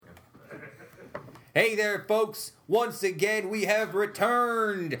Hey there, folks. Once again, we have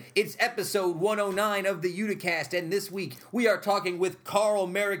returned. It's episode 109 of the Uticast, and this week we are talking with Carl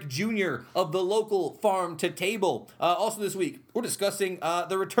Mierek Jr. of the local Farm to Table. Also this week, we're discussing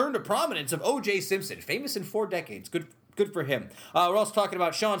the return to prominence of O.J. Simpson, famous in 4 decades. Good for him. We're also talking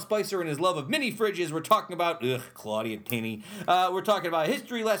about Sean Spicer and his love of mini fridges. We're talking about, Claudia Tenney. We're talking about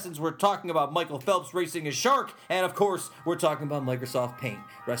history lessons. We're talking about Michael Phelps racing a shark. And, of course, we're talking about Microsoft Paint.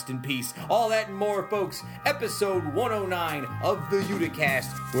 Rest in peace. All that and more, folks. Episode 109 of the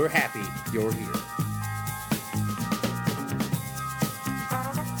Uticast. We're happy you're here.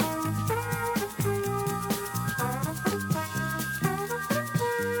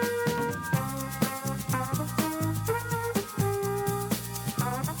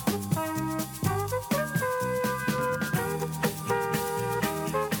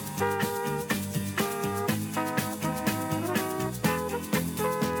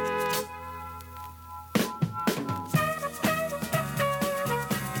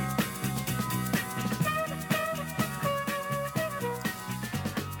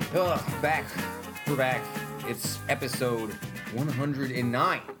 We're back. It's episode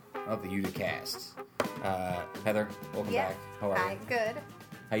 109 of the Uticast. Heather, welcome back. How are you? Hi, good.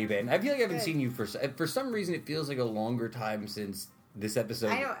 How you been? I feel like I haven't seen you for some reason. It feels like a longer time since this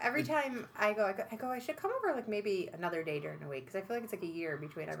episode. I know. Every time I go, I should come over like maybe another day during the week because I feel like it's like a year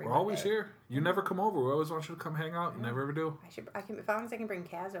between every. We're always here. You never come over. We always want you to come hang out. You never ever do. I can as long as I can bring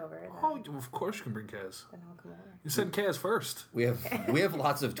Kaz over. Oh, of course you can bring Kaz. Then I'll come over. You send Kaz first. We have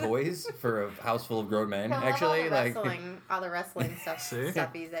lots of toys for a house full of grown men. Actually, all the wrestling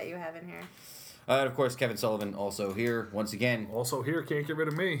stuffies that you have in here. And of course, Kevin Sullivan also here once again. Also here, can't get rid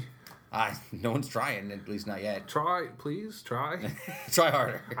of me. No one's trying, at least not yet. Try, please, try. Try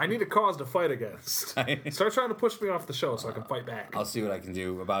harder. I need a cause to fight against. Start trying to push me off the show so I can fight back. I'll see what I can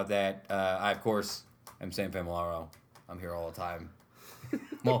do about that. I, of course, am Sam Familaro. I'm here all the time.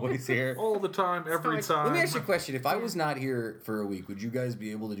 I'm always here. All the time, every time. Let me ask you a question. If I was not here for a week, would you guys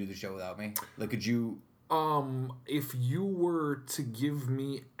be able to do the show without me? Like, could you... If you were to give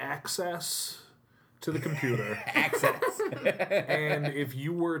me access to the computer. Access. And if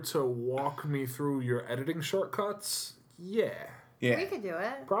you were to walk me through your editing shortcuts, yeah. We could do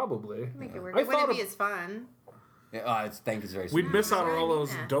it. Probably. Make it work. It wouldn't be as fun. Yeah, I think it's very sweet. We'd miss out on all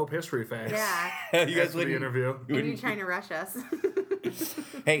those dope history facts. Yeah. You guys wouldn't. The interview. And you trying to rush us.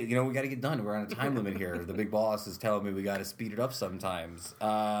 Hey, we got to get done. We're on a time limit here. The big boss is telling me we got to speed it up sometimes.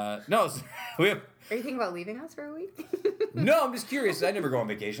 No, we have... Are you thinking about leaving us for a week? No, I'm just curious. I never go on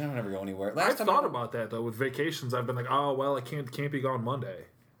vacation. I don't ever go anywhere. I've thought about that, though. With vacations, I've been like, oh, well, I can't be gone Monday.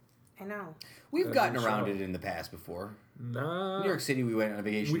 I know. We've gotten around it in the past before. Nah. New York City, we went on a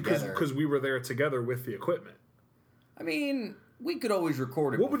vacation together. Because we were there together with the equipment. I mean, we could always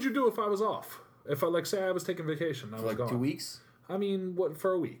record it. What would you do if I was off? If I, say I was taking vacation. I was gone. 2 weeks? I mean, what,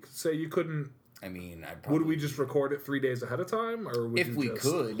 for a week? Say you couldn't... I mean, I'd probably... Would we just record it 3 days ahead of time? Or would if we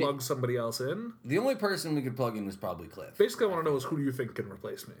could plug somebody else in? The only person we could plug in was probably Cliff. Basically, I want to know is who do you think can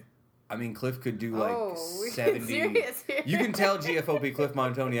replace me? I mean, Cliff could do like 70... Serious? You can tell GFOP Cliff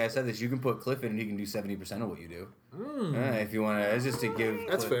Montoni I said this. You can put Cliff in and he can do 70% of what you do. If you want to... It's just to give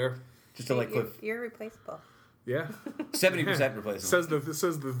That's Cliff, fair. Just to let Cliff... You're replaceable. Yeah. 70% replacement. Says the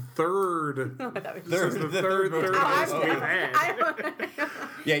third. Third we've had.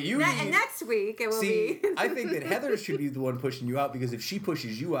 Yeah, you. Next week it will be. I think that Heather should be the one pushing you out because if she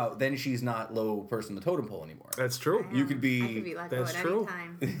pushes you out, then she's not low person on the totem pole anymore. That's true. You could be. I could be let that's go true.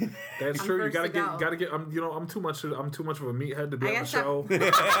 at any time. That's true. You gotta get. I'm too much of a meathead to be on the show.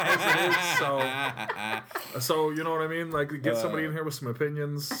 So you know what I mean. Like get somebody in here with some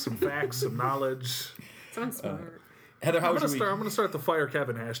opinions, some facts, some knowledge. Someone smart. Heather, how was your weekend? I'm going to start the Fire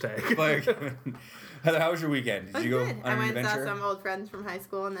Kevin hashtag. Fire Kevin. Heather, how was your weekend? Did you go good. on an adventure? I went and saw some old friends from high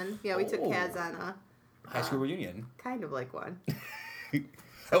school, and then we took Kaz on a high school reunion. Kind of like one. It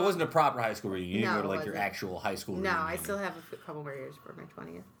wasn't a proper high school reunion. You didn't go to like your wasn't. actual high school reunion. No, I still have a couple more years for my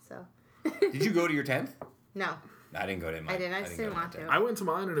 20th. So. Did you go to your 10th? No. I didn't go to mine. I didn't. I just didn't want to. I went to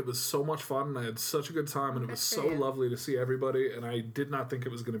mine, and it was so much fun, and I had such a good time, and it was so lovely to see everybody, and I did not think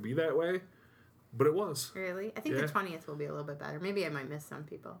it was going to be that way. But it was. Really? I think the 20th will be a little bit better. Maybe I might miss some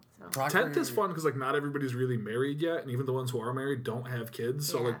people. So 10th is fun because not everybody's really married yet, and even the ones who are married don't have kids.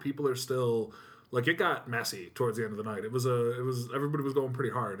 So people are still it got messy towards the end of the night. It was everybody was going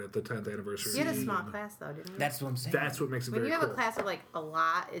pretty hard at the 10th anniversary. You had a small class though, didn't you? That's what I'm saying. That's what makes it very cool. When you have a class of a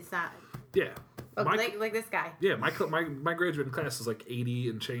lot, it's not. Yeah. Like this guy. Yeah, my graduating class is 80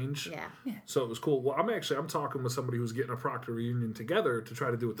 and change. Yeah. So it was cool. Well, I'm talking with somebody who's getting a proctor reunion together to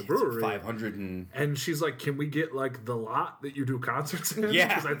try to do at the brewery. 500 and she's like, "Can we get the lot that you do concerts in? Yeah,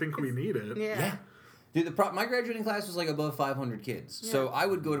 because I think we need it." Yeah. Dude, my graduating class was like above 500 kids. Yeah. So I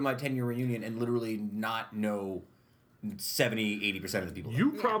would go to my 10-year reunion and literally not know 70-80% of the people.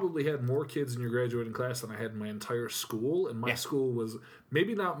 You probably had more kids in your graduating class than I had in my entire school, and my school was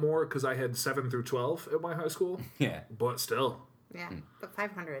maybe not more because I had 7 through 12 at my high school. Yeah, but still. Yeah, but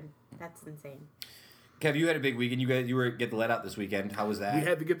 500. That's insane. Kev, you had a big weekend. You were Get the Let Out this weekend. How was that? We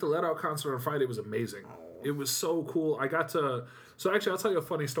had the Get the Let Out concert on Friday. It was amazing. It was so cool. I got to. So actually, I'll tell you a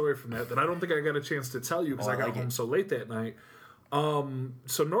funny story from that I don't think I got a chance to tell you because I got home so late that night.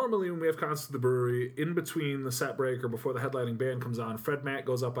 So normally when we have concerts at the brewery, in between the set break or before the headlining band comes on, Fred Matt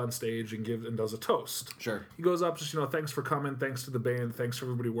goes up on stage and does a toast. Sure. He goes up just, thanks for coming, thanks to the band, thanks for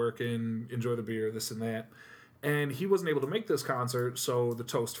everybody working, enjoy the beer, this and that. And he wasn't able to make this concert, so the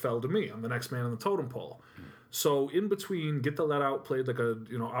toast fell to me. I'm the next man on the totem pole. So in between, Get the Let Out played like a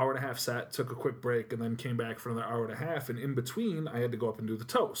hour and a half set, took a quick break, and then came back for another hour and a half. And in between, I had to go up and do the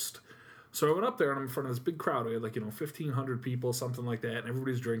toast. So I went up there, and I'm in front of this big crowd. We had 1,500 people, something like that, and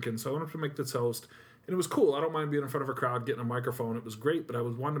everybody's drinking. So I went up to make the toast, and it was cool. I don't mind being in front of a crowd, getting a microphone. It was great, but I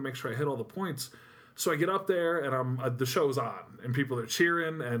wanted to make sure I hit all the points. So I get up there, and the show's on, and people are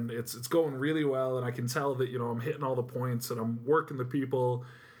cheering, and it's going really well, and I can tell that, I'm hitting all the points, and I'm working the people,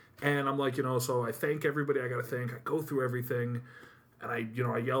 and I'm like, so I thank everybody I got to thank. I go through everything. And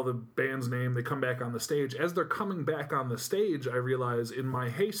I yell the band's name. They come back on the stage. As they're coming back on the stage, I realize in my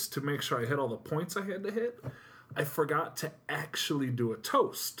haste to make sure I hit all the points I had to hit, I forgot to actually do a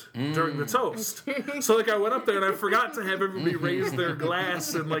toast during the toast. So I went up there and I forgot to have everybody raise their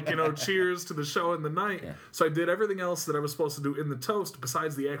glass and cheers to the show and the night. Yeah. So I did everything else that I was supposed to do in the toast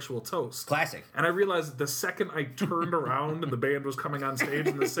besides the actual toast. Classic. And I realized the second I turned around and the band was coming on stage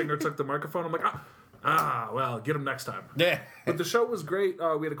and the singer took the microphone, I'm like, well, get them next time. Yeah. But the show was great.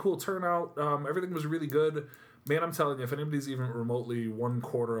 We had a cool turnout. Everything was really good. Man, I'm telling you, if anybody's even remotely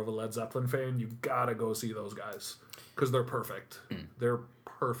 1/4 of a Led Zeppelin fan, you gotta go see those guys because they're perfect. They're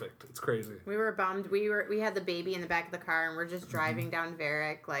perfect. It's crazy. We were bummed. We had the baby in the back of the car, and we're just driving down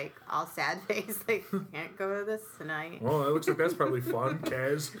Varick, all sad face, can't go to this tonight. Well, it looks like that's probably fun.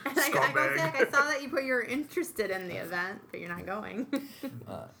 Kaz, I go, Zach, I saw that you're interested in the event, but you're not going.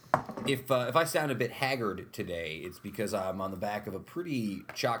 If I sound a bit haggard today, it's because I'm on the back of a pretty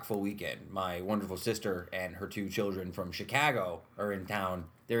chock-full weekend. My wonderful sister and her 2 children from Chicago are in town.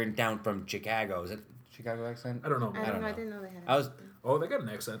 They're in town from Chicago. Is it Chicago accent? I don't know. I didn't know they had they got an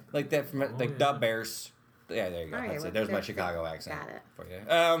accent. Like that from the Bears. Yeah, there you go. That's it. There's my Chicago accent. Got it.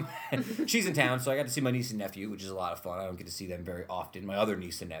 For you. She's in town, so I got to see my niece and nephew, which is a lot of fun. I don't get to see them very often. My other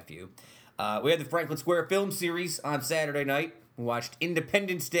niece and nephew. We had the Franklin Square film series on Saturday night. We watched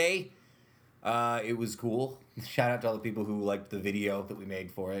Independence Day. It was cool. Shout out to all the people who liked the video that we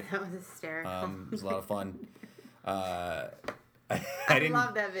made for it. That was hysterical. It was a lot of fun. I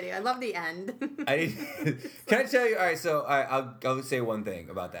love that video. I love the end. Can I tell you? All right, so I'll say one thing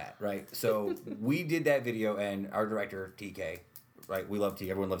about that, right? So we did that video, and our director, TK, right? We love TK.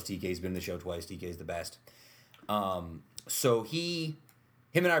 Everyone loves TK. He's been in the show twice. TK is the best. So him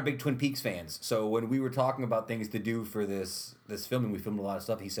and I are big Twin Peaks fans. So when we were talking about things to do for this filming, we filmed a lot of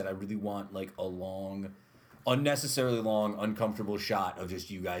stuff. He said, I really want a long, unnecessarily long, uncomfortable shot of just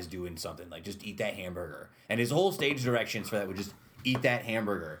you guys doing something. Just eat that hamburger. And his whole stage directions for that would just eat that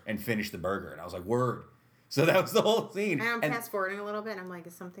hamburger and finish the burger. And I was like, word. So that was the whole scene. I'm fast forwarding a little bit. I'm like,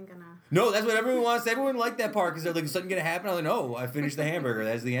 is something gonna... No, that's what everyone wants. Everyone liked that part because they're like, is something gonna happen? I'm like, no, I finished the hamburger.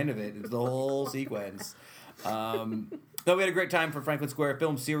 That's the end of it. It's the whole sequence. No, we had a great time for Franklin Square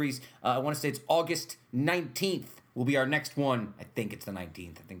Film Series. I want to say it's August 19th will be our next one. I think it's the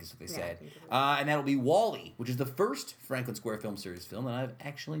 19th. I think is what they said. And that'll be Wall-E, which is the first Franklin Square Film Series film that I've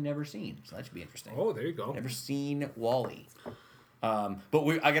actually never seen. So that should be interesting. Oh, there you go. Never seen Wall-E. But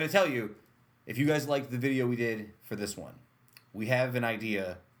I got to tell you, if you guys liked the video we did for this one, we have an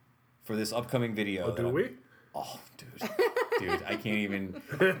idea for this upcoming video. Oh, do we? Oh, dude, I can't even.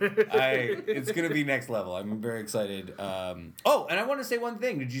 It's gonna be next level. I'm very excited. And I want to say one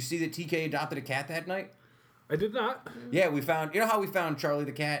thing. Did you see that TK adopted a cat that night? I did not. Yeah, we found. You know how we found Charlie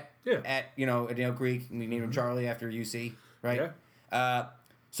the cat? Yeah. At Dale Creek, and we named him Charlie after UC, right? Yeah.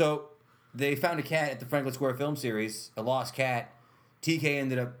 So they found a cat at the Franklin Square Film Series, a lost cat. TK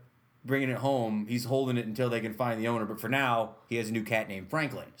ended up bringing it home. He's holding it until they can find the owner. But for now, he has a new cat named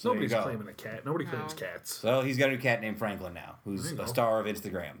Franklin. So nobody's claiming a cat. Nobody claims cats. So he's got a new cat named Franklin now, who's a star of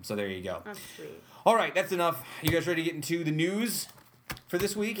Instagram. So there you go. That's sweet. All right, that's enough. You guys ready to get into the news for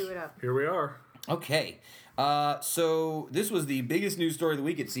this week? Do it up. Here we are. Okay. So this was the biggest news story of the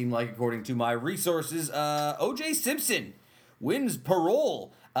week, it seemed like, according to my resources. O.J. Simpson wins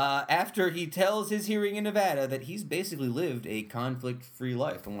parole after he tells his hearing in Nevada that he's basically lived a conflict-free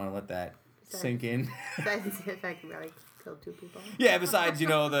life. I want to let that sink in. Besides the fact that I killed 2 people. Yeah, besides,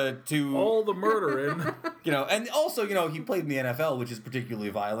 the 2... All the murdering. And also, he played in the NFL, which is particularly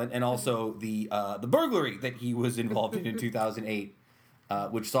violent, and also the burglary that he was involved in 2008,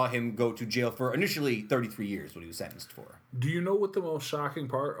 which saw him go to jail for initially 33 years, what he was sentenced for. Do you know what the most shocking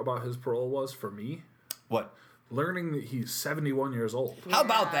part about his parole was for me? What? Learning that he's 71 years old. Yeah. How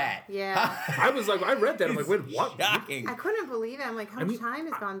about that? Yeah. I was like, I read that. I'm like, wait, what? Shocking. I couldn't believe it. I'm like, how much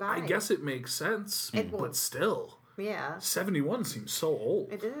time has gone by? I guess it makes sense, but still. Yeah. 71 seems so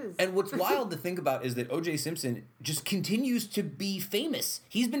old. It is. And what's wild to think about is that O.J. Simpson just continues to be famous.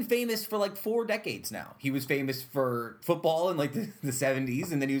 He's been famous for like 4 decades now. He was famous for football in like the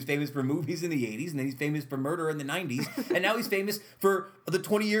 70s, and then he was famous for movies in the 80s, and then he's famous for murder in the 90s, and now he's famous for the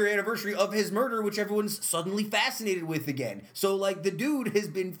 20-year anniversary of his murder, which everyone's suddenly fascinated with again. So like the dude has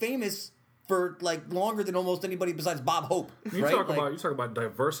been famous for like longer than almost anybody besides Bob Hope. You right? talk about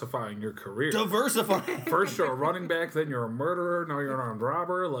diversifying your career. Diversifying. First you're a running back, then you're a murderer, now you're an armed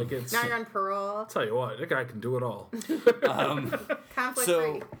robber. Like it's. Now you're on parole. I'll tell you what, that guy can do it all. Conflict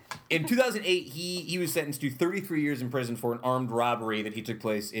So, free. in 2008, he was sentenced to 33 years in prison for an armed robbery that he took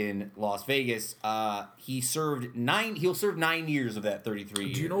place in Las Vegas. He'll serve 9 years of that 33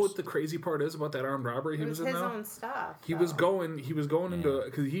 years. Do you know what the crazy part is about that armed robbery he It was in his now? own stuff. He was going into,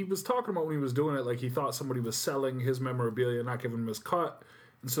 because he was talking about when he was doing it, like he thought somebody was selling his memorabilia, not giving him his cut.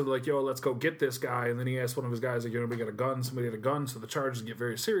 And so they're like, yo, let's go get this guy. And then he asked one of his guys, like, we got a gun. Somebody had a gun. So the charges get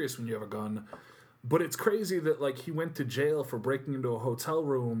very serious when you have a gun. But it's crazy that, like, he went to jail for breaking into a hotel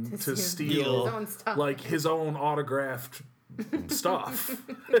room to steal, his own stuff. like, his own autographed stuff.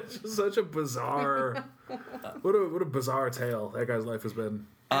 It's just such a bizarre, what a bizarre tale that guy's life has been.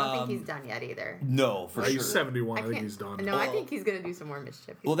 I don't think he's done yet either. No, for sure. He's 71. I think he's done. No, I think he's going to do some more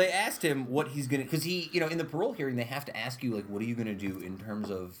mischief. Well, they asked him what he's going to... Because he, in the parole hearing, they have to ask you, like, what are you going to do in terms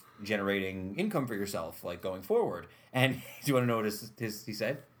of generating income for yourself, like, going forward? And do you want to know what he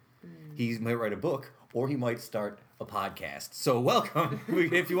said? He might write a book, or he might start a podcast. So welcome,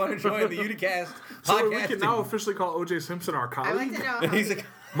 if you want to join the Uticast podcast. So we can now officially call O.J. Simpson our colleague? I'd like to know He's a...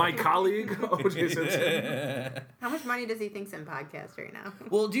 My colleague, O.J. Simpson. how much money does he think's in podcast right now?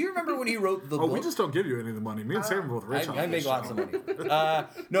 Well, do you remember when he wrote the book? We just don't give you any of the money. Me and Sam are both rich on I this make lots show. of money.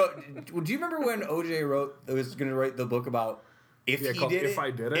 No, do you remember when OJ was going to write the book about If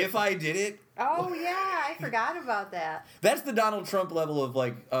I Did It? Oh, yeah. I forgot about that. That's the Donald Trump level of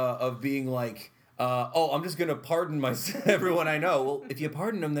like of being like, I'm just going to pardon everyone I know. Well, if you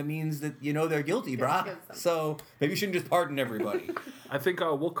pardon them, that means that they're guilty, brah. So maybe you shouldn't just pardon everybody. I think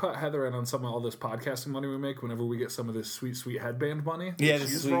we'll cut Heather in on some of all this podcasting money we make whenever we get some of this sweet, sweet headband money. Yeah,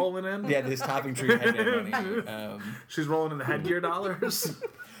 she's rolling in. Yeah, this topping tree headband money. She's rolling in the headgear dollars.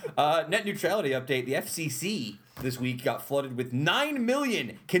 Net neutrality update. The FCC this week got flooded with 9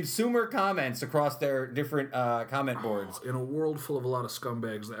 million consumer comments across their different comment boards. In a world full of a lot of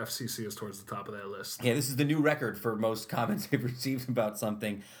scumbags, the FCC is towards the top of that list. Yeah, this is the new record for most comments they've received about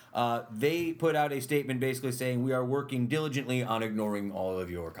something. They put out a statement basically saying, we are working diligently on ignoring all of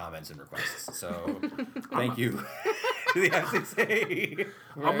your comments and requests. So, thank you to the FCC.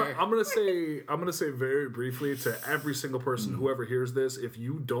 I'm gonna say very briefly to every single person, whoever hears this, if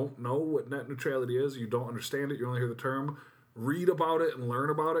you don't know what net neutrality is, you don't understand it, you only hear the term, read about it and learn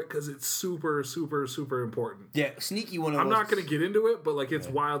about it, because it's super, super, super important. Yeah, sneaky one of I'm those. not going to get into it, but like it's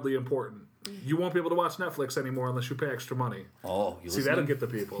wildly important. You won't be able to watch Netflix anymore unless you pay extra money. Oh, you See, that'll get the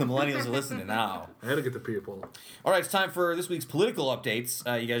people. The millennials are listening now. That'll get the people. All right, it's time for this week's political updates.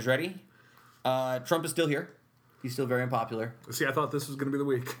 You guys ready? Trump is still here. He's still very unpopular. See, I thought this was going to be the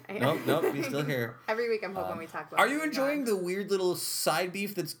week. Nope, he's still here. Every week I'm hoping we talk about Are you enjoying the weird little side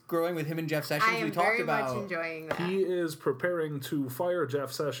beef that's growing with him and Jeff Sessions? I am very much enjoying that. He is preparing to fire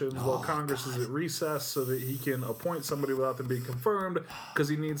Jeff Sessions while Congress is at recess so that he can appoint somebody without them being confirmed, because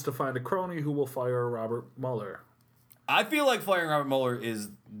he needs to find a crony who will fire Robert Mueller. I feel like firing Robert Mueller is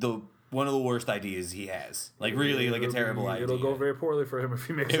one of the worst ideas he has. Like, really, like a terrible idea. It'll go very poorly for him if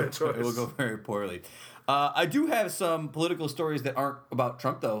he makes that choice. It will go very poorly. I do have some political stories that aren't about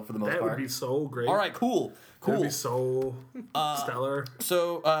Trump, though, for the most part. That would be so great. All right, cool. That would be so stellar.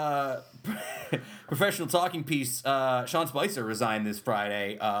 So, professional talking piece, Sean Spicer resigned this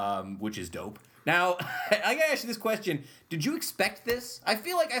Friday, which is dope. Now, I gotta ask you this question. Did you expect this? I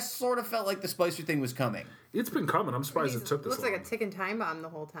feel like I sort of felt like the Spicer thing was coming. It's been coming. I'm surprised it took this long. Looks like a ticking time bomb the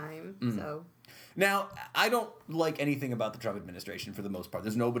whole time, so... Now, I don't like anything about the Trump administration for the most part.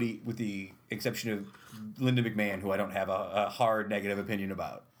 There's nobody, with the exception of Linda McMahon, who I don't have a hard negative opinion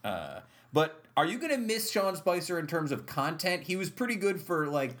about. But are you going to miss Sean Spicer in terms of content? He was pretty good for,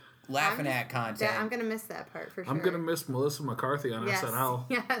 like, laughing at content. I'm gonna miss that part for sure. I'm gonna miss Melissa McCarthy on SNL.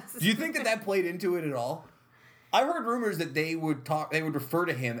 Yes. Do you think that played into it at all? I heard rumors that they would refer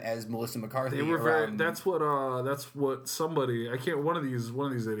to him as Melissa McCarthy. They were that's what somebody, one of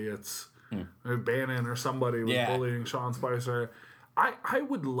these idiots, Bannon or somebody was bullying Sean Spicer. I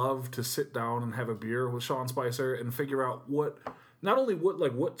would love to sit down and have a beer with Sean Spicer and figure out not only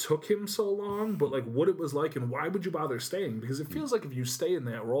what took him so long, but like what it was like and why would you bother staying? Because it feels like if you stay in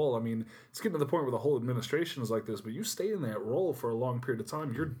that role, I mean, it's getting to the point where the whole administration is like this, but you stay in that role for a long period of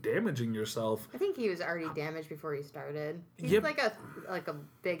time, you're damaging yourself. I think he was already damaged before he started. He's like a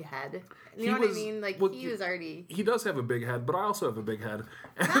big head. You know what I mean? Like he was already. He does have a big head, but I also have a big head.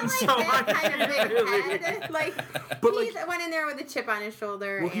 Not like that kind of big head. Like he went in there with a chip on his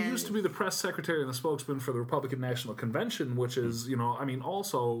shoulder. Well, he used to be the press secretary and the spokesman for the Republican National Convention, which is,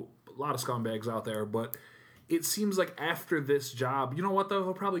 also a lot of scumbags out there, but it seems like after this job, you know what though?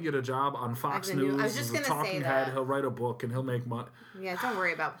 He'll probably get a job on Fox News as a talking head. He'll write a book and he'll make money. Yeah, don't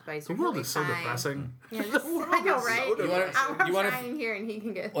worry about Spicer. The world is so depressing. Yeah, I know, right? I'm trying here and he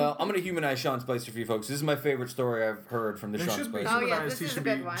can get... Well, I'm going to humanize Sean Spicer for you folks. This is my favorite story I've heard from the Sean Spicer. Oh, yeah, this is a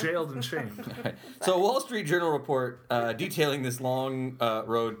good one. He should be jailed and shamed. Right. So, a Wall Street Journal report detailing this long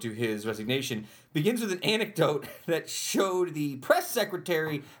road to his resignation begins with an anecdote that showed the press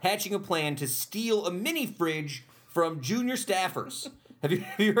secretary hatching a plan to steal a mini fridge from junior staffers. Have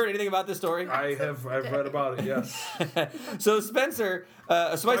you heard anything about this story? I've read about it, yes. So Spicer,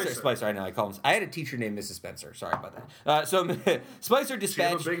 I know I call him. I had a teacher named Mrs. Spencer. Sorry about that. Spicer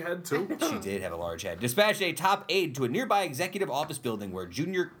dispatched. She had a big head too. She did have a large head. Dispatched a top aide to a nearby executive office building where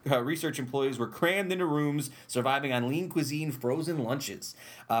junior research employees were crammed into rooms, surviving on lean cuisine, frozen lunches.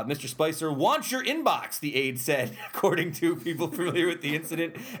 Mr. Spicer wants your inbox, the aide said, according to people familiar with the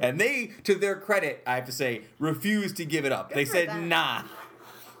incident. And they, to their credit, I have to say, refused to give it up. They said, nah.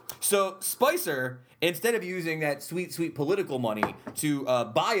 So Spicer, instead of using that sweet political money to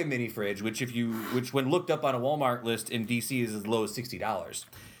buy a mini fridge, which when looked up on a Walmart list in DC is as low as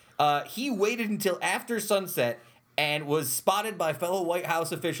 $60, he waited until after sunset and was spotted by fellow White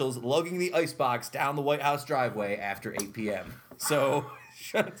House officials lugging the icebox down the White House driveway after 8 p.m. So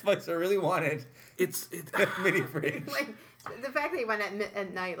Sean Spicer really wanted a mini fridge. The fact that he went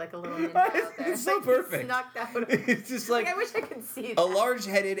at night like a little ninja out there. It's so perfect. Snuck out. It's just like I wish I could see that. A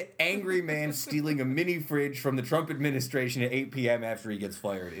large-headed, angry man stealing a mini fridge from the Trump administration at 8 p.m. after he gets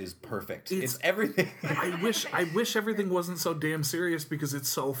fired is perfect. It's everything. I wish everything wasn't so damn serious because it's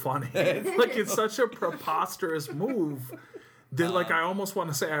so funny. It's such a preposterous move. That, I almost want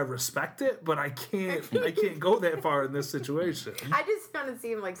to say I respect it, but I can't go that far in this situation. I just want to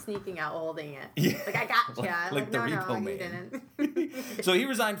see him, sneaking out holding it. Yeah. I gotcha. Like the repo man. He didn't. So he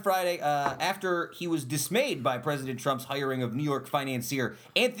resigned Friday after he was dismayed by President Trump's hiring of New York financier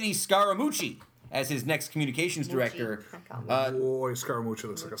Anthony Scaramucci as his next communications director. Boy, Scaramucci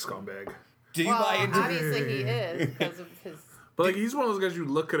looks like a scumbag. Do you buy into obviously he is because of his... But he's one of those guys you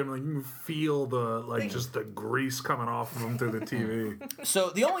look at him and you can feel just the grease coming off of him through the TV.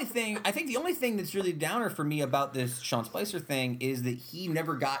 So the only thing that's really downer for me about this Sean Spicer thing is that he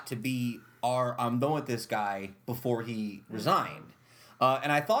never got to be our I'm done with this guy before he resigned.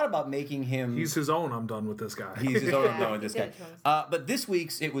 And I thought about making him... He's his own I'm done with this guy. He's his own I'm done with this guy. But this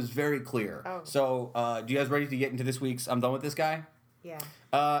week's, it was very clear. Oh. So do you guys ready to get into this week's I'm done with this guy? Yeah.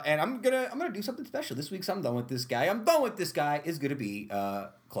 And I'm gonna do something special. This week's I'm done with this guy. I'm done with this guy is gonna be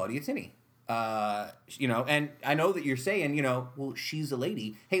Claudia Tenney. And I know that you're saying, well, she's a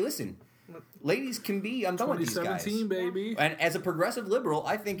lady. Hey, listen, ladies can be I'm done with these guys. 2017, baby. And as a progressive liberal,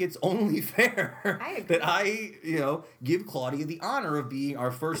 I think it's only fair that I, give Claudia the honor of being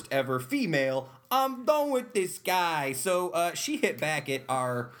our first ever female I'm done with this guy. So she hit back at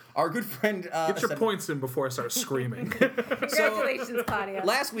our good friend... Get your points in before I start screaming. Congratulations, Claudia.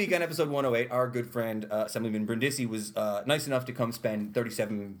 Last week on episode 108, our good friend Assemblyman Brindisi was nice enough to come spend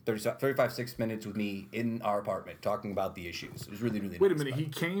 35 minutes with me in our apartment talking about the issues. It was really, really nice. Wait a minute, he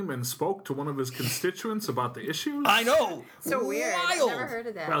came and spoke to one of his constituents about the issues? I know! So weird. I've never heard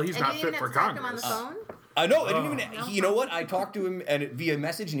of that. Well, he's not fit for Congress. Talk to him on the phone? I know. I didn't even. You know what? I talked to him via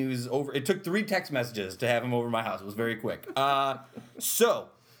message, and he was over. It took 3 text messages to have him over my house. It was very quick. So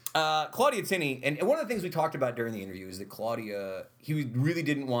Claudia Tenney, and one of the things we talked about during the interview is that Claudia, he really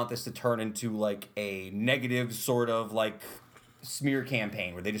didn't want this to turn into a negative sort of smear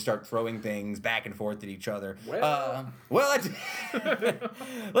campaign where they just start throwing things back and forth at each other. Let's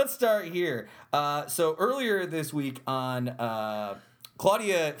start here. So earlier this week on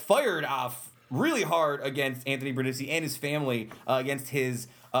Claudia fired off really hard against Anthony Brindisi and his family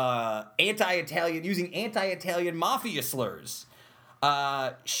using anti-Italian mafia slurs.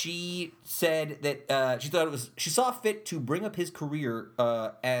 She said that she saw fit to bring up his career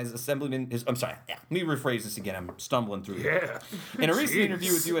as Assemblyman. I'm sorry. Yeah, let me rephrase this again. I'm stumbling through it. Yeah. In a recent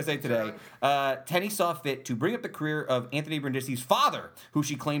interview with USA Today, Tenney saw fit to bring up the career of Anthony Brindisi's father, who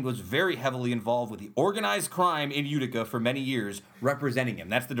she claimed was very heavily involved with the organized crime in Utica for many years, representing him.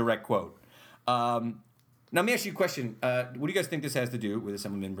 That's the direct quote. Now, let me ask you a question. What do you guys think this has to do with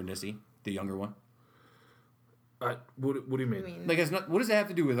Assemblyman Brindisi, the younger one? What do you mean? Like, what does it have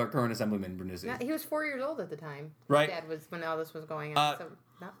to do with our current Assemblyman Brindisi? Yeah, he was 4 years old at the time. Right. His dad was when all this was going on. So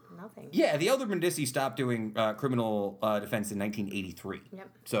nothing. Yeah, the elder Brindisi stopped doing criminal defense in 1983. Yep.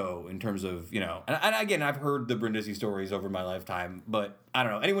 So in terms of, and again, I've heard the Brindisi stories over my lifetime, but I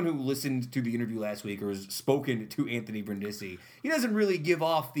don't know. Anyone who listened to the interview last week or has spoken to Anthony Brindisi, he doesn't really give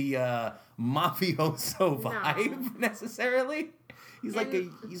off the mafioso vibe necessarily. He's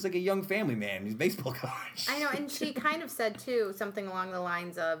like a young family man. He's a baseball coach. I know, and she kind of said too something along the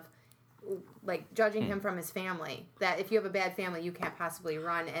lines of, like, judging him from his family. That if you have a bad family, you can't possibly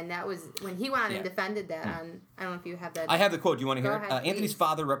run. And that was when he went on and defended that. On I don't know if you have that. I have the quote. Do you want to hear it? Ahead, Anthony's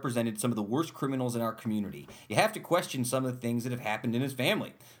father represented some of the worst criminals in our community. You have to question some of the things that have happened in his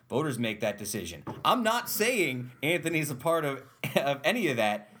family. Voters make that decision. I'm not saying Anthony's a part of any of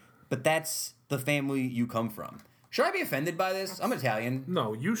that, but that's the family you come from. Should I be offended by this? I'm Italian.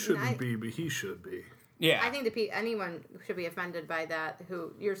 No, you shouldn't be, but he should be. Yeah. I think anyone should be offended by that.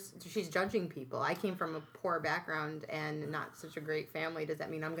 She's judging people. I came from a poor background and not such a great family. Does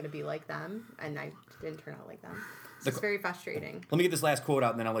that mean I'm going to be like them? And I didn't turn out like them. It's very frustrating. Let me get this last quote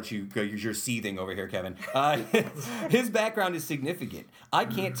out, and then I'll let you go. You're seething over here, Kevin. His background is significant. I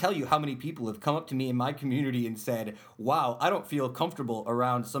can't tell you how many people have come up to me in my community and said, "Wow, I don't feel comfortable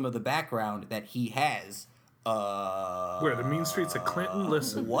around some of the background that he has." Where, the mean streets of Clinton?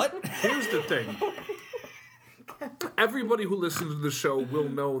 Listen. What? Here's the thing. Everybody who listens to the show will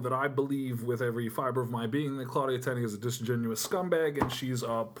know that I believe with every fiber of my being that Claudia Tenney is a disingenuous scumbag and she's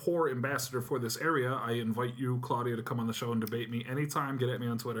a poor ambassador for this area. I invite you, Claudia, to come on the show and debate me anytime. Get at me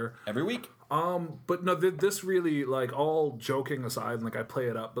on Twitter. Every week? But no, this really, like, all joking aside, and, like, I play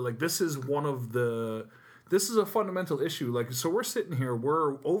it up, but, like, this is a fundamental issue. Like, so we're sitting here,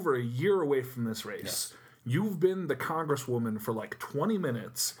 we're over a year away from this race. Yes. You've been the congresswoman for like 20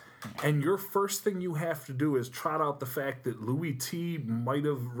 minutes, and your first thing you have to do is trot out the fact that Louis T. might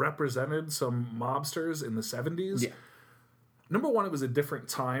have represented some mobsters in the 70s. Yeah. Number one, it was a different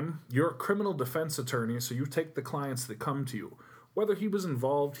time. You're a criminal defense attorney, so you take the clients that come to you. Whether he was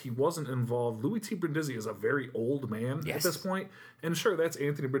involved, he wasn't involved. Louis T. Brindisi is a very old man at this point. And sure, that's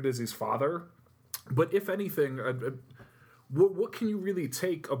Anthony Brindisi's father. But if anything... What can you really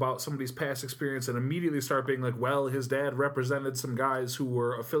take about somebody's past experience and immediately start being like, well, his dad represented some guys who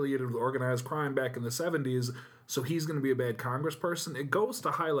were affiliated with organized crime back in the 70s, so he's going to be a bad congressperson? It goes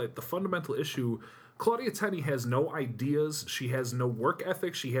to highlight the fundamental issue. Claudia Tenney has no ideas. She has no work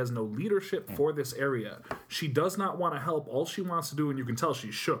ethic. She has no leadership for this area. She does not want to help. All she wants to do, and you can tell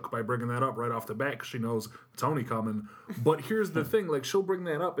she's shook by bringing that up right off the bat because she knows Tony coming. But here's the thing. Like, she'll bring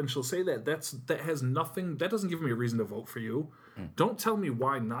that up and she'll say that has nothing. That doesn't give me a reason to vote for you. Don't tell me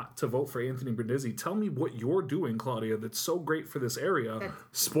why not to vote for Anthony Brindisi. Tell me what you're doing, Claudia, that's so great for this area.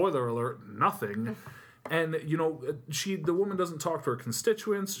 Spoiler alert, nothing. And, the woman doesn't talk to her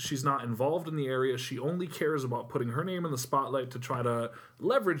constituents. She's not involved in the area. She only cares about putting her name in the spotlight to try to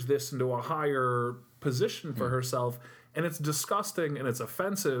leverage this into a higher position for herself. And it's disgusting and it's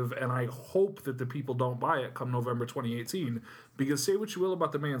offensive. And I hope that the people don't buy it come November 2018. Because say what you will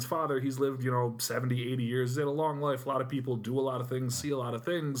about the man's father. He's lived, 70, 80 years. He's had a long life. A lot of people do a lot of things, see a lot of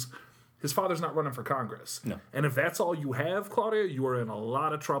things. His father's not running for Congress. No. And if that's all you have, Claudia, you are in a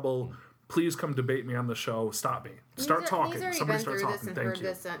lot Mm. Please come debate me on the show. Stop me. Start talking. He's already Somebody been start through talking. this and Thank heard you.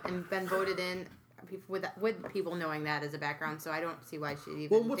 this and been voted in with people knowing that as a background. So I don't see why she'd even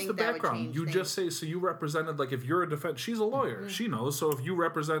Well, what's think the that would background? change You things. just say, so you represented, like, if you're a defense, she's a lawyer. She knows. So if you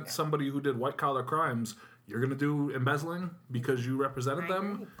represent somebody who did white collar crimes, you're going to do embezzling because you represented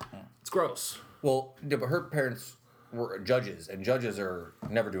them? It's gross. Well, no, but her parents were judges, and judges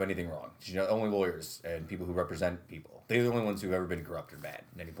never do anything wrong. Only lawyers and people who represent people. They're the only ones who've ever been corrupt or bad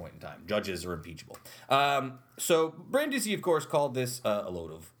at any point in time. Judges are impeachable. So Brindisi, of course, called this a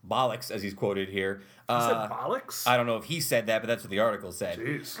load of bollocks, as he's quoted here. He said bollocks? I don't know if he said that, but that's what the article said.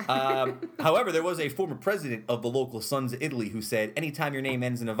 Jeez. However, there was a former president of the local Sons of Italy who said, anytime your name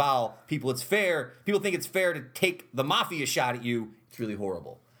ends in a vowel, people think it's fair to take the mafia shot at you. It's really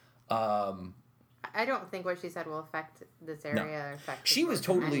horrible. I don't think what she said will affect this area. Or affect she was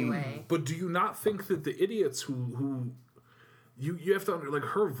totally. anyway. But do you not think that the idiots who you have to like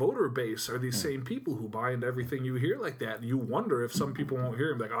her voter base are these same people who buy into everything you hear like that, and you wonder if some people won't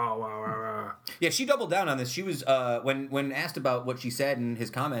hear him like, oh wow. Yeah, she doubled down on this. She was when asked about what she said in his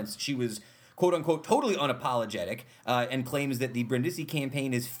comments, she was quote unquote totally unapologetic and claims that the Brindisi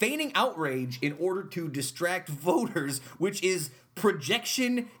campaign is feigning outrage in order to distract voters, which is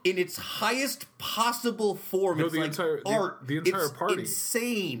projection in its highest possible form. No, it's the like entire art. the entire it's party.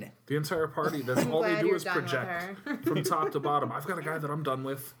 Insane. The entire party. That's all they glad do you're is done with project her. from top to bottom. I've got a guy that I'm done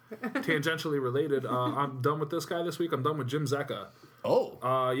with, tangentially related. I'm done with this guy this week. I'm done with Jim Zecca.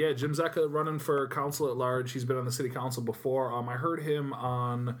 Oh. Yeah, Jim Zecca running for council at large. He's been on the city council before. I heard him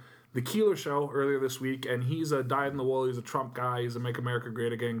on the Keeler show earlier this week, and he's a dyed-in-the-wool. He's a Trump guy. He's a Make America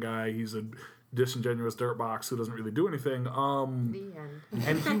Great Again guy. He's a disingenuous dirtbox who doesn't really do anything. The end.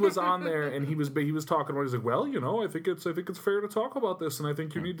 And he was on there, and he was talking about. He's like, well, I think it's fair to talk about this, and I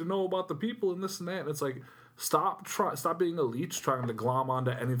think you need to know about the people and this and that. And it's like, stop being a leech, trying to glom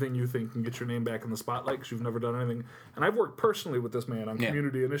onto anything you think can get your name back in the spotlight because you've never done anything. And I've worked personally with this man on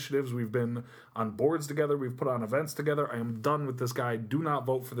community initiatives. We've been on boards together. We've put on events together. I am done with this guy. Do not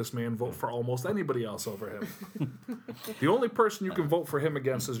vote for this man. Vote for almost anybody else over him. The only person you can vote for him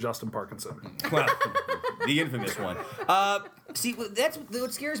against is Justin Parkinson. Well, the infamous one. See, that's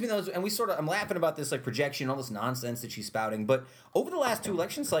what scares me though. And I'm laughing about this like projection, all this nonsense that she's spouting. But over the last 2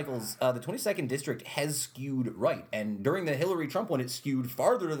 election cycles, the 22nd district has skewed right, and during the Hillary Trump one, it skewed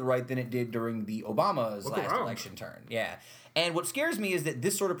farther to the right than it did during the Obama's last election turn. Yeah. And what scares me is that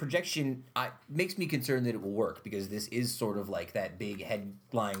this sort of projection makes me concerned that it will work, because this is sort of like that big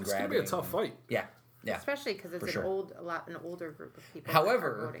headline grabbing. It's going to be a tough fight. Yeah. Yeah, especially because it's an older group of people.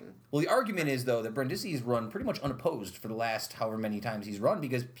 However, that are voting. Well, the argument is though that Brindisi's run pretty much unopposed for the last however many times he's run,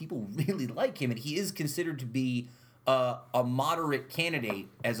 because people really like him, and he is considered to be a moderate candidate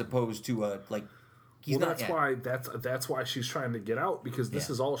as opposed to a like. He's well, not, that's why she's trying to get out, because this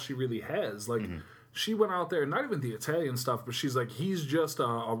is all she really has. Like, she went out there, not even the Italian stuff, but she's like, he's just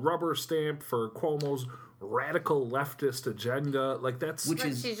a rubber stamp for Cuomo's radical leftist agenda. Like,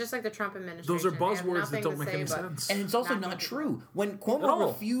 she's just like the Trump administration. Those are buzzwords that don't make any sense. And it's also not true. When Cuomo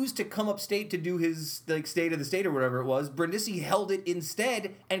refused to come upstate to do his like State of the State or whatever it was, Brindisi held it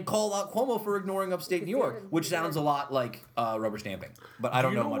instead and called out Cuomo for ignoring upstate New York, which sounds a lot like rubber stamping. But I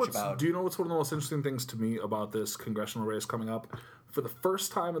don't know much about. Do you know what's one of the most interesting things to me about this congressional race coming up? For the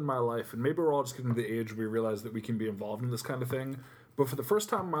first time in my life, and maybe we're all just getting to the age where we realize that we can be involved in this kind of thing, but for the first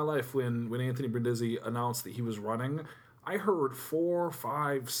time in my life, when Anthony Brindisi announced that he was running, I heard 4,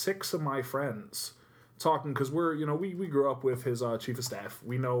 5, 6 of my friends talking, because we grew up with his chief of staff.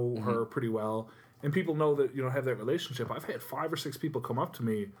 We know her pretty well, and people know that, have that relationship. I've had 5 or 6 people come up to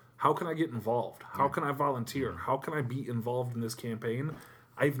me, how can I get involved? How can I volunteer? How can I be involved in this campaign?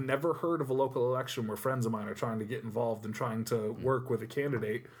 I've never heard of a local election where friends of mine are trying to get involved and trying to work with a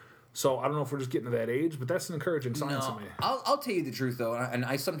candidate. So I don't know if we're just getting to that age, but that's an encouraging sign to me. I'll tell you the truth, though, and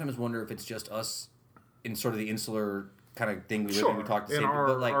I sometimes wonder if it's just us in sort of the insular kind of thing we live in. We talk the same, our,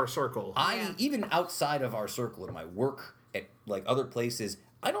 but like our circle. Even outside of our circle, in my work at like other places,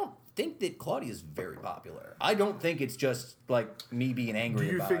 I don't think that Claudia is very popular. I don't think it's just like me being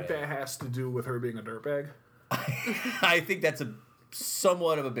angry about it. Do you think that has to do with her being a dirtbag? I think that's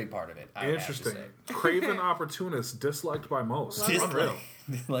somewhat of a big part of it. Interesting. Craven opportunist, disliked by most.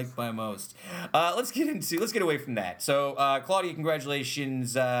 Disliked by most. Let's get away from that. So, Claudia,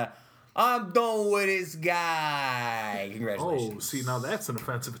 congratulations. I'm done with this guy. Congratulations. Oh, see, now that's an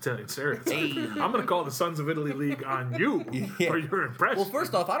offensive Italian stereotype. Hey. I'm going to call the Sons of Italy League on you for your impression. Well,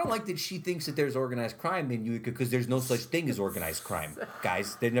 first off, I don't like that she thinks that there's organized crime in Utica, because there's no such thing as organized crime.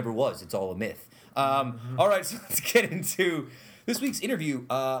 Guys, there never was. It's all a myth. All right, so let's get into this week's interview.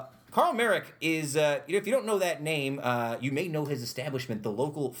 Carl Mierek is, if you don't know that name, you may know his establishment, the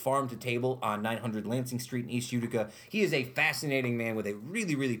local Farm to Table on 900 Lansing Street in East Utica. He is a fascinating man with a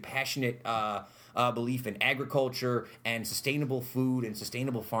really, really passionate belief in agriculture and sustainable food and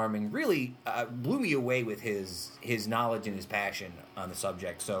sustainable farming. Really blew me away with his knowledge and his passion on the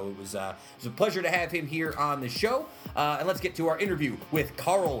subject. So it was a pleasure to have him here on the show. And let's get to our interview with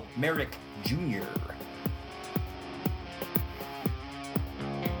Carl Mierek Jr.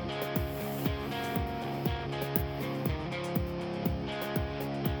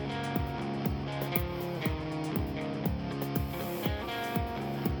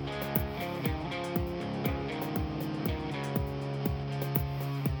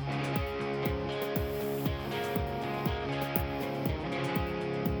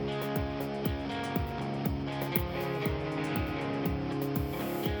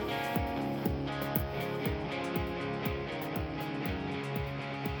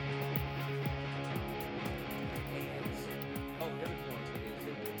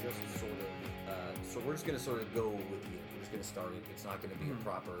 So we're just going to sort of go with you. We're just going to start it. It's not going to be a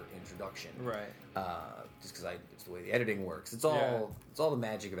proper introduction. Right. Just because it's the way the editing works. It's all the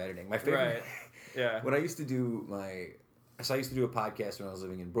magic of editing. My favorite... Right. Yeah. When I used to do I used to do a podcast when I was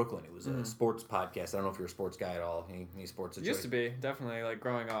living in Brooklyn. It was a sports podcast. I don't know if you're a sports guy at all. Any sports that Used to be, definitely, like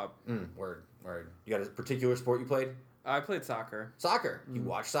growing up. Word. You got a particular sport you played? I played soccer. Soccer? You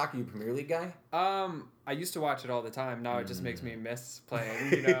watch soccer? You a Premier League guy? I used to watch it all the time. Now it just makes me miss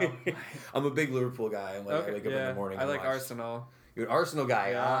playing, you know. I'm a a Liverpool guy. I'm like, okay, I wake up in the morning I and like watch. Arsenal. You're an Arsenal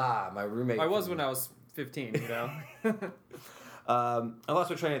guy. Yeah. My roommate. I was when I was 15, you know. I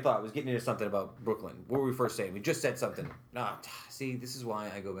lost my train of thought. I was getting into something about Brooklyn. What were we first saying? We just said something. See, this is why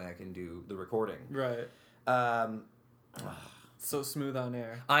I go back and do the recording. Right. So smooth on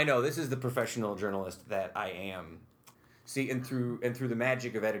air. I know. This is the professional journalist that I am. See, and through the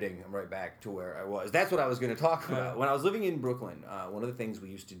magic of editing, I'm right back to where I was. That's what I was going to talk about. When I was living in Brooklyn, one of the things we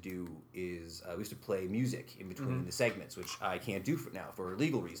used to do is we used to play music in between the segments, which I can't do now for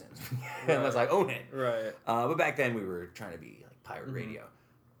legal reasons, unless I own it. Right. But back then we were trying to be like pirate radio.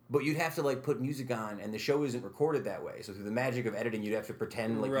 But you'd have to like put music on, and the show isn't recorded that way. So through the magic of editing, you'd have to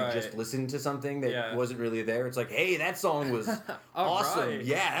pretend like you just listened to something that wasn't really there. It's like, hey, that song was awesome. Right.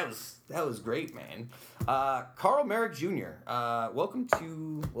 Yeah, that was great, man. Carl Mierek Jr. Welcome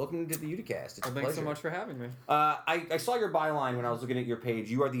to the Uticast. It's a Thanks so pleasure. much for having me. I saw your byline when I was looking at your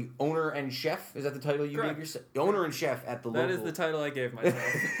page. You are the owner and chef. Is that the title you gave yourself? Owner and chef at the local. That is the title I gave myself.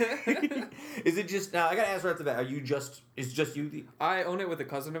 Is it just? I gotta ask right off the bat. Are you just? Is just you? I own it with a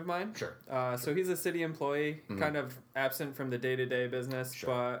cousin of mine. Sure. So he's a city employee, kind of absent from the day-to-day business,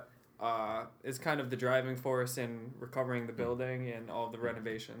 but is kind of the driving force in recovering the building and all the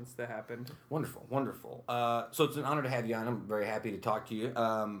renovations that happened. Wonderful. So it's an honor to have you on. I'm very happy to talk to you.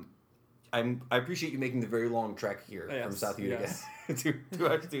 I appreciate you making the very long trek here from South Utica to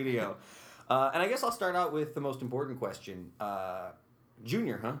our studio. And I guess I'll start out with the most important question.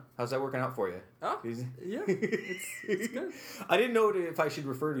 Junior, huh? How's that working out for you? Oh, yeah, it's good. I didn't know if I should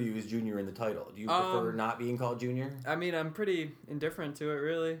refer to you as Junior in the title. Do you prefer not being called Junior? I mean, I'm pretty indifferent to it,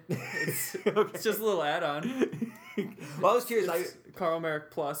 really. It's just a little add-on. Well, I was curious. Carl Mierek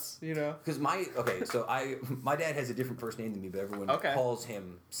Plus, you know. Because my dad has a different first name than me, but everyone calls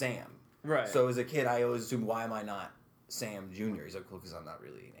him Sam. Right. So as a kid, I always assumed, why am I not Sam Jr.? He's like, well, because I'm not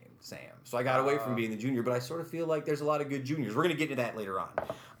really named Sam. So I got away from being the junior, but I sort of feel like there's a lot of good juniors. We're going to get into that later on.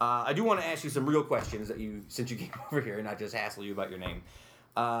 I do want to ask you some real questions since you came over here and not just hassle you about your name.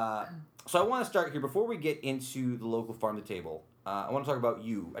 So I want to start here. Before we get into the local farm to table, I want to talk about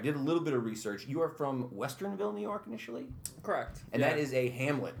you. I did a little bit of research. You are from Westernville, New York, initially? Correct. And that is a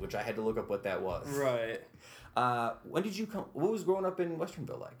hamlet, which I had to look up what that was. Right. When did you come? What was growing up in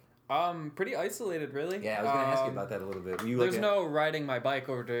Westernville like? Pretty isolated, really. Yeah, I was going to ask you about that a little bit. There's no riding my bike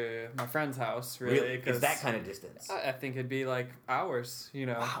over to my friend's house, really. It's that kind of distance. I think it'd be like hours,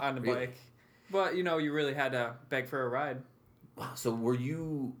 on the bike. But, you really had to beg for a ride. Wow, so were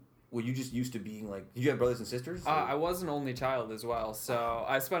you just used to being like... Did you have brothers and sisters? I was an only child as well, so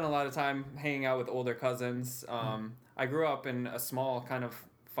I spent a lot of time hanging out with older cousins. I grew up in a small kind of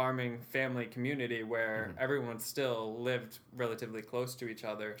farming family community where everyone still lived relatively close to each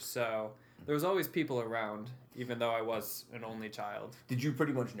other, so there was always people around, even though I was an only child. Did you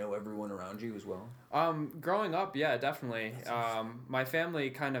pretty much know everyone around you as well? Growing up, yeah, definitely. My family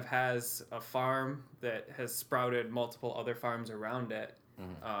kind of has a farm that has sprouted multiple other farms around it,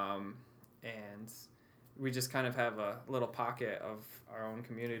 and we just kind of have a little pocket of our own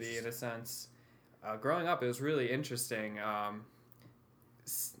community in a sense. Growing up, it was really interesting.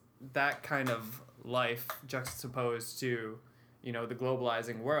 That kind of life juxtaposed to, the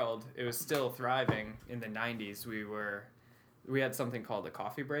globalizing world, it was still thriving in the 90s. We had something called a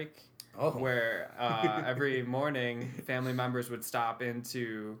coffee break, where every morning family members would stop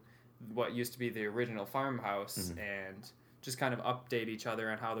into what used to be the original farmhouse and just kind of update each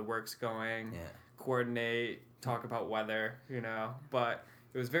other on how the work's going, coordinate, talk about weather, but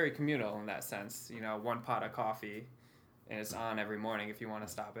it was very communal in that sense, one pot of coffee. And it's on every morning if you want to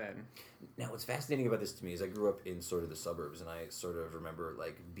stop in. Now, what's fascinating about this to me is I grew up in sort of the suburbs, and I sort of remember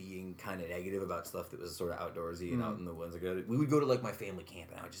being kind of negative about stuff that was sort of outdoorsy and out in the woods. We would go to my family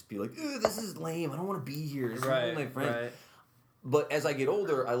camp, and I would just be like, "This is lame. I don't want to be here. This is not my friends." Right. But as I get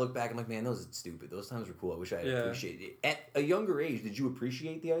older, I look back, I'm like, man, those are stupid. Those times were cool. I wish I had appreciated it. At a younger age, did you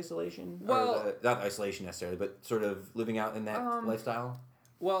appreciate the isolation? Well, not isolation necessarily, but sort of living out in that lifestyle.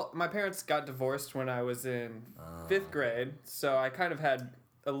 Well, my parents got divorced when I was in 5th grade, so I kind of had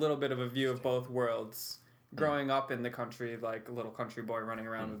a little bit of a view of both worlds. Growing up in the country, like a little country boy running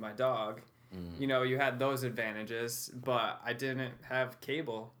around with my dog, you had those advantages, but I didn't have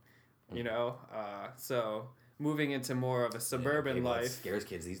cable you know. So moving into more of a suburban life scares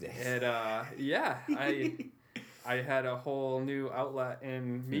kids these days. It I had a whole new outlet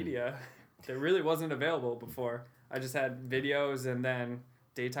in media that really wasn't available before. I just had videos and then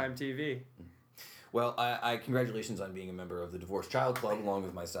daytime TV. Well, I congratulations on being a member of the Divorced Child Club along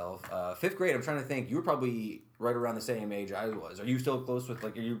with myself. 5th grade, I'm trying to think. You were probably right around the same age I was. Are you still close with,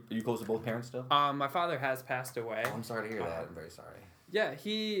 like, are you close to both parents still? My father has passed away. Oh, I'm sorry to hear that. I'm very sorry. Yeah,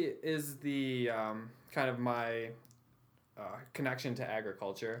 he is the kind of my connection to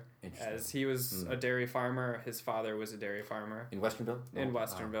agriculture, as he was a dairy farmer. His father was a dairy farmer. In Westernville? In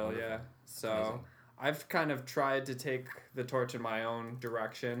Westernville, yeah. So amazing. I've kind of tried to take the torch in my own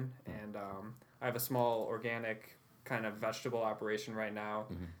direction, and I have a small organic kind of vegetable operation right now.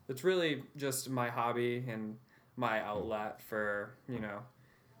 It's really just my hobby and my outlet for, you know,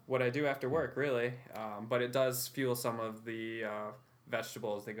 what I do after work, really. But it does fuel some of the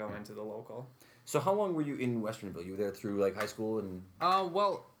vegetables that go into the local. So how long were you in Westernville? You were there through, like, high school and...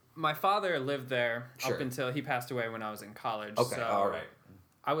 Well, my father lived there Sure. up until he passed away when I was in college. Okay, so all right.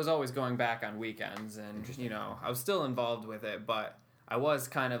 I was always going back on weekends, and, you know, I was still involved with it, but I was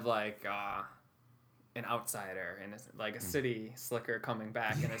kind of like an outsider and like a city slicker coming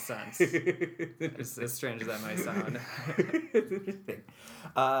back in a sense. As strange as that might sound. It's interesting.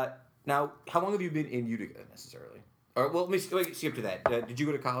 Now, how long have you been in Utica necessarily? Or, well, let me skip to that. Did you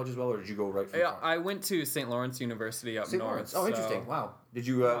go to college as well, or did you go right from college? I went to St. Lawrence University up north. Lawrence. Oh, interesting. Wow. Did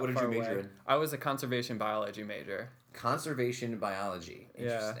you? What did you major in? I was a conservation biology major. Conservation biology.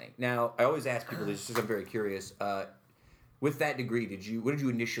 Interesting. Yeah. Now, I always ask people this because I'm very curious. With that degree, what did you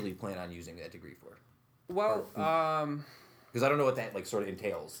initially plan on using that degree for? Well, because I don't know what that, like, sort of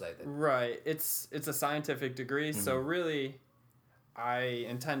entails. Right. It's a scientific degree, so really, I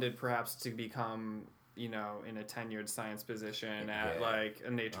intended perhaps to become, you know, in a tenured science position at like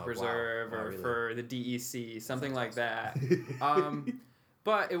a nature preserve or really? For the DEC, something like that.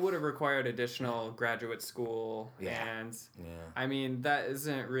 But it would have required additional graduate school, and I mean, that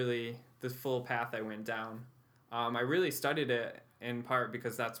isn't really the full path I went down. I really studied it in part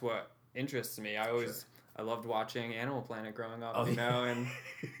because that's what interests me. I loved watching Animal Planet growing up, you know, and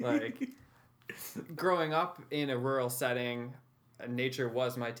like growing up in a rural setting, nature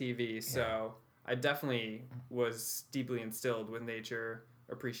was my TV, so I definitely was deeply instilled with nature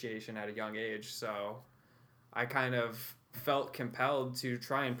appreciation at a young age, so I kind of felt compelled to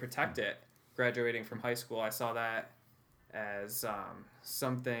try and protect it. Graduating from high school, I saw that as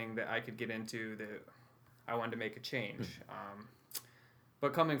something that I could get into that I wanted to make a change.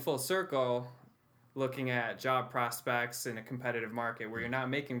 But coming full circle, looking at job prospects in a competitive market where you're not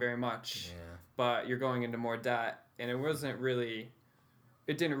making very much, but you're going into more debt, and it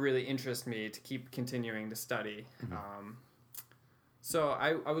didn't really interest me to keep continuing to study. So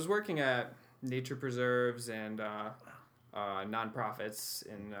I was working at nature preserves and nonprofits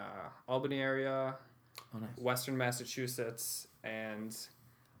in Albany area, Western Massachusetts, and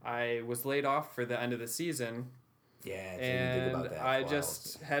I was laid off for the end of the season. Yeah, and I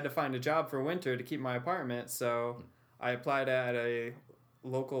just had to find a job for winter to keep my apartment, so I applied at a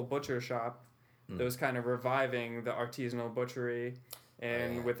local butcher shop that was kind of reviving the artisanal butchery,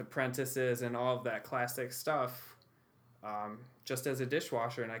 and with apprentices and all of that classic stuff, just as a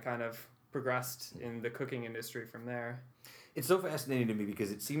dishwasher, and I kind of progressed in the cooking industry from there. It's so fascinating to me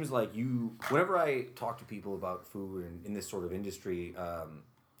because it seems like whenever I talk to people about food and in this sort of industry,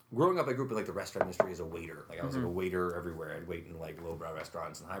 growing up, I grew up in, like, the restaurant industry as a waiter. Like, I was like a waiter everywhere. I'd wait in, like, lowbrow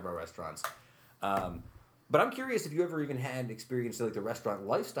restaurants and highbrow restaurants. But I'm curious if you ever even had experience in, like, the restaurant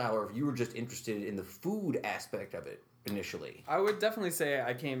lifestyle, or if you were just interested in the food aspect of it initially. I would definitely say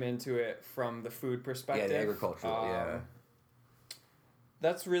I came into it from the food perspective. Yeah, the agricultural,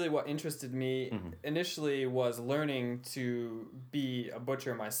 That's really what interested me initially, was learning to be a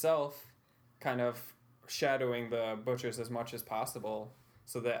butcher myself, kind of shadowing the butchers as much as possible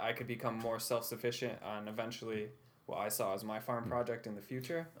so that I could become more self-sufficient on eventually what I saw as my farm project in the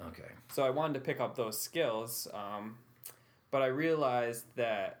future. Okay. So I wanted to pick up those skills, but I realized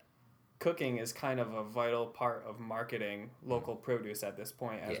that cooking is kind of a vital part of marketing local produce at this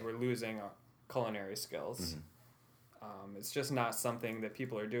point, as we're losing our culinary skills. It's just not something that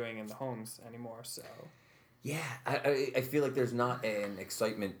people are doing in the homes anymore, so... Yeah, I feel like there's not an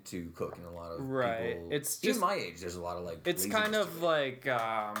excitement to cook in a lot of people. It's just... Even my age, there's a lot of, like... It's kind of like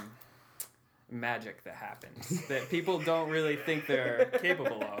magic that happens that people don't really think they're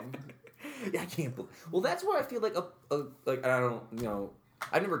capable of. Yeah, I can't believe... Well, that's where I feel like I don't, you know...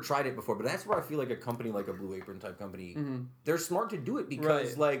 I've never tried it before, but that's where I feel like a company like a Blue Apron type company, Mm-hmm. they're smart to do it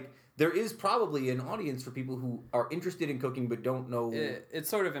because Right. like there is probably an audience for people who are interested in cooking but don't know. It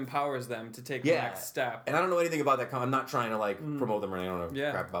sort of empowers them to take the Yeah. next step. And I don't know anything about that. I'm not trying to like promote them or anything. I don't know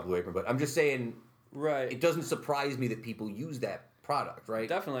Yeah. crap about Blue Apron, but I'm just saying Right. it doesn't surprise me that people use that product, right?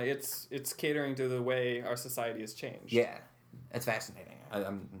 Definitely, it's catering to the way our society has changed. Yeah, that's fascinating.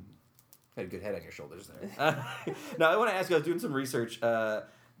 I'm got a good head on your shoulders there. Now I want to ask you. I was doing some research.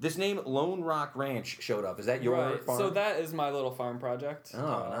 This name Lone Rock Ranch showed up. Is that your Right. farm? So that is my little farm project.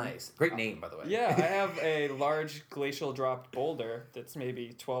 Oh, nice. Great name, by the way. Yeah, I have a large glacial dropped boulder that's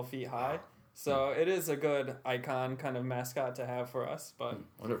maybe 12 feet high. So it is a good icon kind of mascot to have for us. But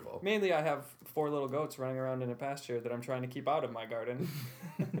Wonderful. mainly I have 4 little goats running around in a pasture that I'm trying to keep out of my garden.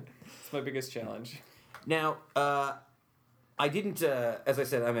 It's my biggest challenge. Now, I didn't, as I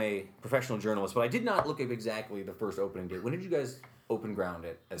said, I'm a professional journalist, but I did not look up exactly the first opening date. When did you guys open ground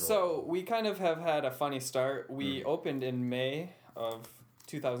it? So we kind of have had a funny start. We opened in May of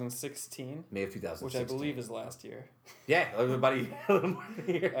 2016. May of 2016. Which I believe is last year. Yeah, everybody. And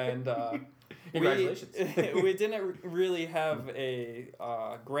Congratulations. we didn't really have a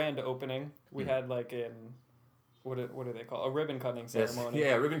grand opening. We had like what do they call a ribbon cutting ceremony? Yes.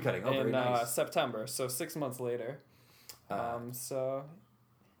 Yeah, ribbon cutting. Oh, very in nice. September, so 6 months later. So,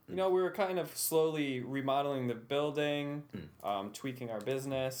 we were kind of slowly remodeling the building, tweaking our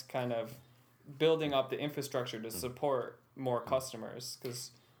business, kind of building up the infrastructure to support more customers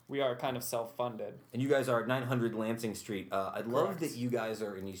because we are kind of self-funded. And you guys are at 900 Lansing Street. I love that you guys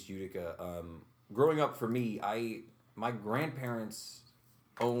are in East Utica. Growing up, for me, my grandparents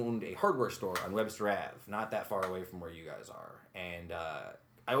owned a hardware store on Webster Ave, not that far away from where you guys are. And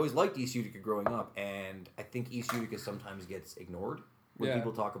I always liked East Utica growing up, and I think East Utica sometimes gets ignored when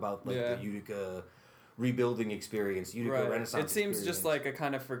people talk about the Utica rebuilding experience, Utica Renaissance. It seems just like a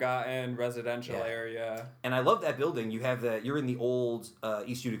kind of forgotten residential area. And I love that building. You're in the old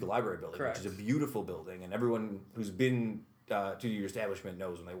East Utica Library building, Correct. which is a beautiful building, and everyone who's been to your establishment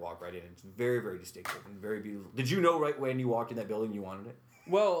knows when they walk right in. It's very, very distinctive and very beautiful. Did you know right when you walked in that building you wanted it?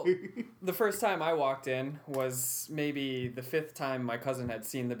 Well, the first time I walked in was maybe the 5th time my cousin had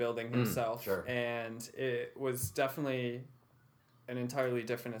seen the building himself. Sure. And it was definitely an entirely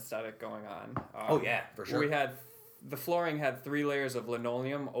different aesthetic going on. Oh, yeah, for sure. The flooring had 3 layers of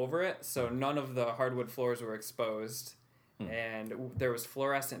linoleum over it, so none of the hardwood floors were exposed. And there was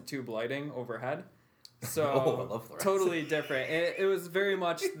fluorescent tube lighting overhead. So I love fluorescent. Totally different. And it was very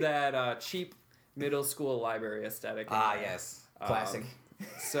much that cheap middle school library aesthetic. Ah, yes. Classic.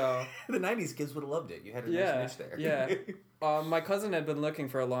 So the 90s kids would have loved it. You had a nice niche there. Yeah. My cousin had been looking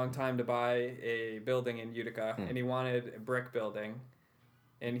for a long time to buy a building in Utica, and he wanted a brick building.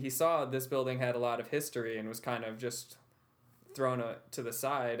 And he saw this building had a lot of history and was kind of just thrown to the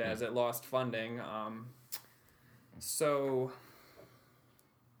side as it lost funding. Lost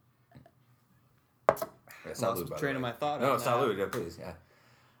train of my thought. No, salud, yeah, please, yeah.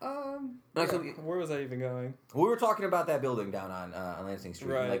 Where was I even going? We were talking about that building down on Lansing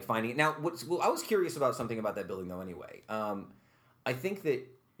Street, Right. and, like finding it. Now, I was curious about something about that building though. Anyway, I think that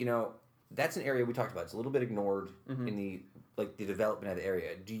that's an area we talked about. It's a little bit ignored in the development of the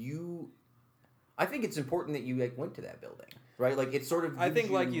area. I think it's important that you went to that building, right? Like it's sort of. I think,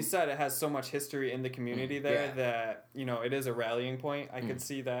 like you said, it has so much history in the community there that it is a rallying point. I could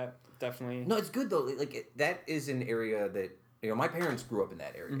see that definitely. No, it's good though. That is an area that. My parents grew up in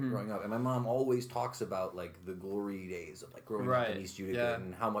that area growing up, and my mom always talks about the glory days of growing up in East Utica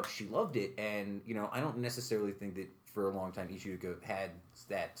and how much she loved it. And I don't necessarily think that for a long time East Utica had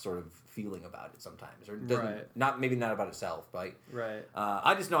that sort of feeling about it sometimes, or doesn't not about itself, but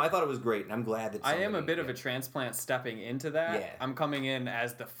I just know I thought it was great, and I'm glad that I am a bit of a transplant stepping into that. Yeah. I'm coming in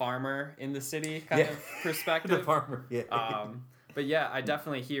as the farmer in the city kind of perspective. The farmer, yeah. But yeah, I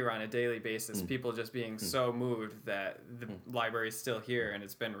definitely hear on a daily basis people just being so moved that the library is still here and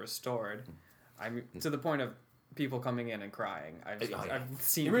it's been restored. I'm to the point of people coming in and crying. I've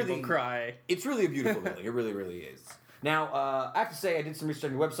seen people cry. It's really a beautiful building. It really, really is. Now, I have to say, I did some research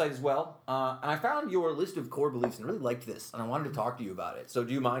on your website as well, and I found your list of core beliefs and really liked this, and I wanted to talk to you about it. So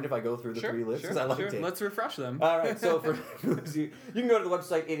do you mind if I go through the 3 lists? Sure, I liked it. Let's refresh them. All right, so for you can go to the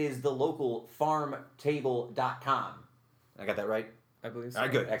website. It is thelocalfarmtable.com. I got that right? I believe so. All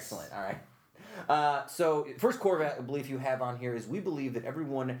right, good. Excellent. All right. So, first core belief you have on here is we believe that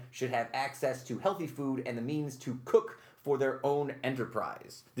everyone should have access to healthy food and the means to cook for their own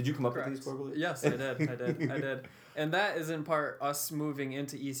enterprise. Did you come up with these core beliefs? Yes, I did. And that is in part us moving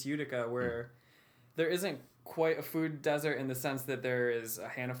into East Utica, where there isn't quite a food desert in the sense that there is a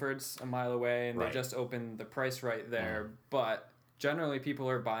Hannaford's a mile away, and they just opened the Price Right there, but generally people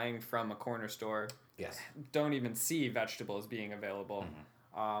are buying from a corner store. Yes. Don't even see vegetables being available.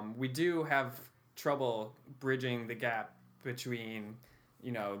 We do have trouble bridging the gap between,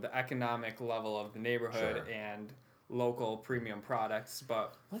 the economic level of the neighborhood and local premium products,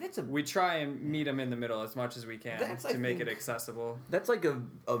 but we try and meet them in the middle as much as we can to make it accessible. That's like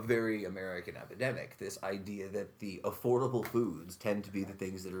a very American epidemic, this idea that the affordable foods tend to be the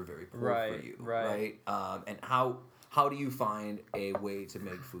things that are very poor for you, right? And how do you find a way to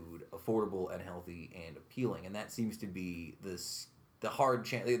make food affordable and healthy and appealing? And that seems to be the hard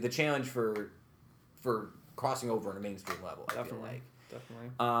the challenge for crossing over on a mainstream level. I feel like. Definitely.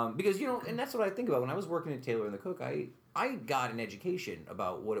 Because, and that's what I think about. When I was working at Taylor and the Cook, I got an education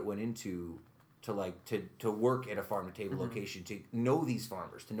about what it went into to work at a farm-to-table location, to know these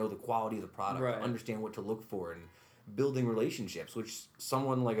farmers, to know the quality of the product, to understand what to look for, and building relationships, which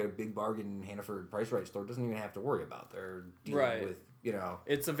someone like a big bargain Hannaford Price Right store doesn't even have to worry about. They're dealing with,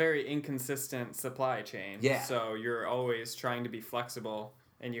 It's a very inconsistent supply chain. Yeah. So you're always trying to be flexible,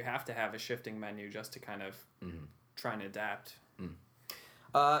 and you have to have a shifting menu just to kind of try and adapt.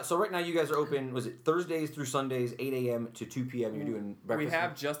 So right now you guys are open, was it Thursdays through Sundays, 8 a.m. to 2 p.m. You're doing breakfast? We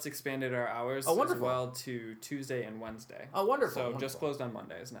have just expanded our hours as well to Tuesday and Wednesday. Oh, wonderful. So wonderful. just closed on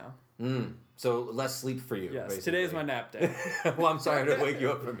Mondays now. So less sleep for you, Yes, basically. today's my nap day. Well, I'm sorry to wake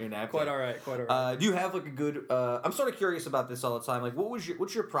you up from your nap Quite day. all right. Do you have like a good, I'm sort of curious about this all the time. Like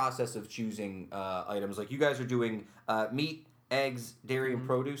what's your process of choosing items? Like you guys are doing meat, eggs, dairy, and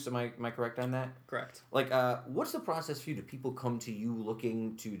produce. Am I correct on that? Correct. Like, what's the process for you? Do people come to you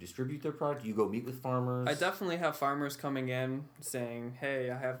looking to distribute their product? Do you go meet with farmers? I definitely have farmers coming in saying,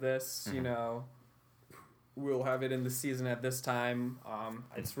 hey, I have this, we'll have it in the season at this time.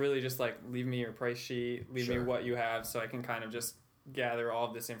 It's really just like, leave me your price sheet, leave me what you have, so I can kind of just gather all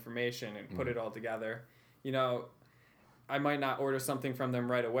of this information and put it all together. I might not order something from them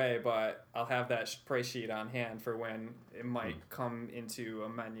right away, but I'll have that price sheet on hand for when it might come into a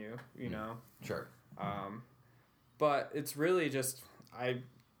menu, Sure. But it's really just, I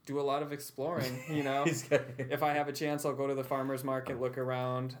do a lot of exploring, If I have a chance, I'll go to the farmer's market, look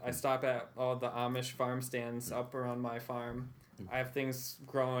around. I stop at all the Amish farm stands up around my farm. I have things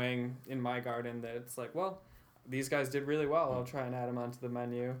growing in my garden that it's like, well, these guys did really well. I'll try and add them onto the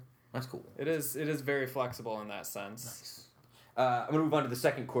menu. That's cool. It is very flexible in that sense. Nice. I'm going to move on to the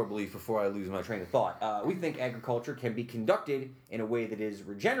second core belief before I lose my train of thought. We think agriculture can be conducted in a way that is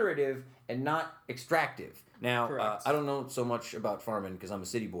regenerative and not extractive. Now, I don't know so much about farming because I'm a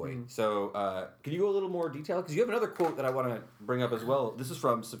city boy. So can you go a little more detail? Because you have another quote that I want to bring up as well. This is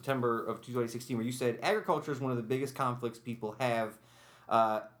from September of 2016 where you said, agriculture is one of the biggest conflicts people have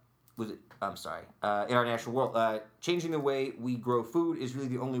in our national world. Changing the way we grow food is really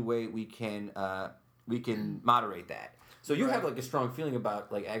the only way we can moderate that. So you have like a strong feeling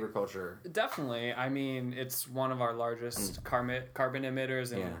about like agriculture. Definitely. I mean, it's one of our largest carbon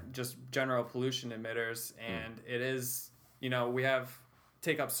emitters and just general pollution emitters, and it is, we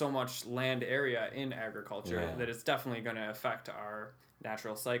take up so much land area in agriculture that it's definitely going to affect our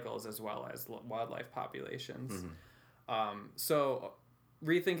natural cycles as well as wildlife populations. So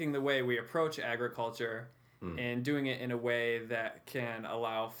rethinking the way we approach agriculture and doing it in a way that can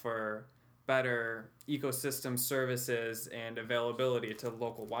allow for better ecosystem services and availability to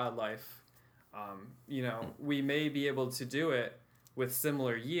local wildlife. We may be able to do it with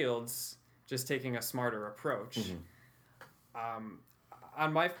similar yields, just taking a smarter approach.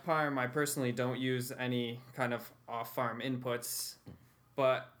 On my farm, I personally don't use any kind of off-farm inputs,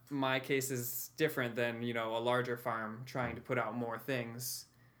 but my case is different than, a larger farm trying to put out more things.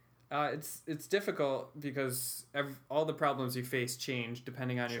 It's difficult because all the problems you face change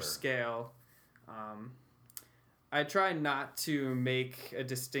depending on your scale. I try not to make a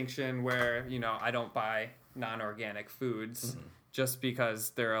distinction where, I don't buy non-organic foods just because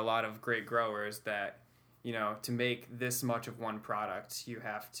there are a lot of great growers that, to make this much of one product, you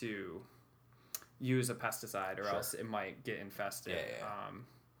have to use a pesticide or else it might get infested.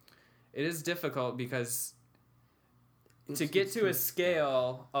 It is difficult because to get to a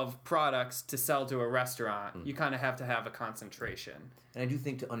scale of products to sell to a restaurant, you kind of have to have a concentration. And I do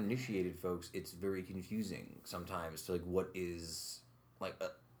think to uninitiated folks, it's very confusing sometimes to like what is like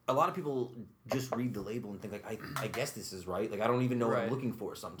a lot of people just read the label and think like I guess this is right. Like I don't even know what I'm looking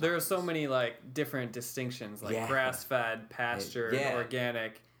for sometimes. There are so many like different distinctions like grass-fed, pastured,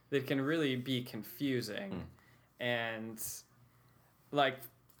 organic that can really be confusing. And like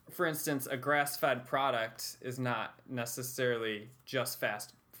for instance, a grass-fed product is not necessarily just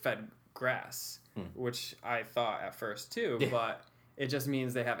fed grass, which I thought at first too, but it just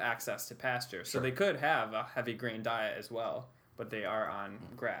means they have access to pasture. So they could have a heavy grain diet as well, but they are on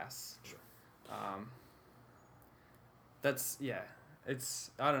grass. Sure.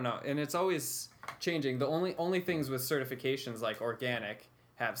 It's I don't know, and it's always changing. The only things with certifications like organic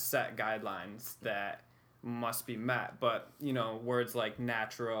have set guidelines that must be met, but words like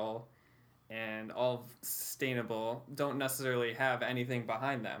natural and all sustainable don't necessarily have anything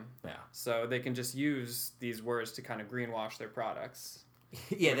behind them. Yeah. So they can just use these words to kind of greenwash their products.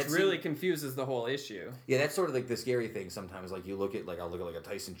 Yeah, which really confuses the whole issue. Yeah, that's sort of like the scary thing sometimes. Like you look at I'll look at like a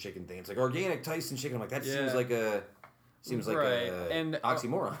Tyson chicken thing. It's like organic Tyson chicken. I'm like, that seems like a an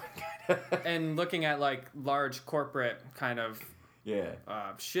oxymoron. And looking at like large corporate kind of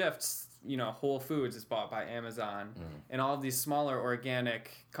shifts, Whole Foods is bought by Amazon, and all of these smaller organic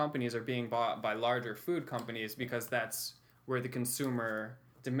companies are being bought by larger food companies because that's where the consumer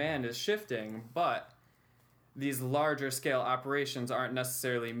demand is shifting. But these larger scale operations aren't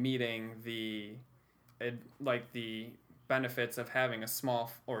necessarily meeting the benefits of having a small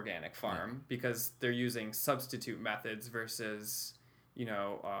organic farm because they're using substitute methods versus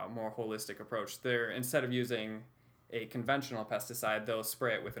a more holistic approach. They're, instead of using a conventional pesticide, they'll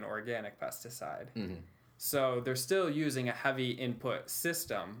spray it with an organic pesticide. So they're still using a heavy input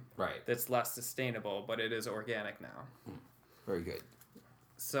system that's less sustainable, but it is organic now. Very good.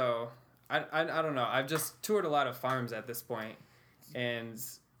 So I don't know. I've just toured a lot of farms at this point, and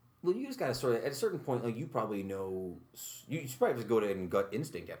well, you just gotta sort of, at a certain point, like you probably know, you probably just go to in gut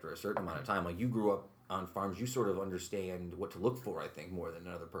instinct after a certain amount of time. Like you grew up on farms, you sort of understand what to look for, I think, more than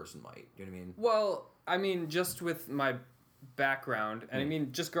another person might. You know what I mean? Well, I mean, just with my background, and I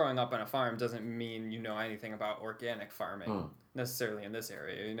mean, just growing up on a farm doesn't mean you know anything about organic farming necessarily in this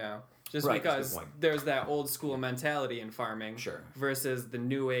area, Just because there's that old school mentality in farming versus the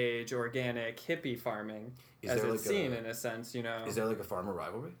new age organic hippie farming, as it's seen in a sense, Is there like a farmer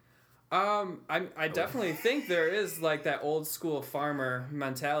rivalry? I definitely think there is like that old school farmer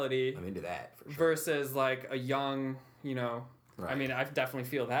mentality. I'm into that for sure. Versus like a young, I mean, I definitely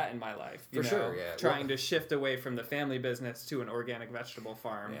feel that in my life. For sure, yeah. Trying to shift away from the family business to an organic vegetable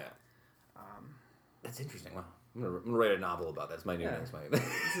farm. Yeah. That's interesting. Wow. I'm gonna write a novel about that. That's my new name.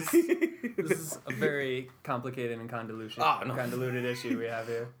 This is a very complicated and convoluted issue we have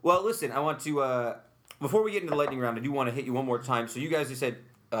here. Well, listen, I want to, before we get into the lightning round, I do want to hit you one more time. So you guys just said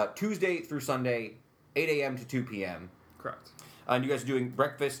Tuesday through Sunday, 8 a.m. to 2 p.m. Correct. And you guys are doing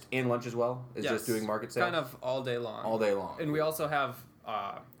breakfast and lunch as well? Is just doing market sales? Kind of all day long. All day long. And we also have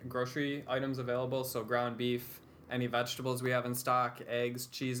grocery items available, so ground beef, any vegetables we have in stock, eggs,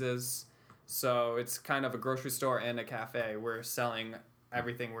 cheeses. So it's kind of a grocery store and a cafe. We're selling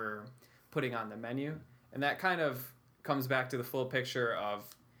everything we're putting on the menu. And that kind of comes back to the full picture of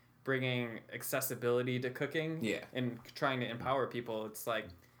bringing accessibility to cooking and trying to empower people. It's like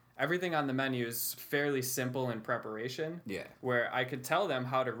everything on the menu is fairly simple in preparation. Yeah. Where I could tell them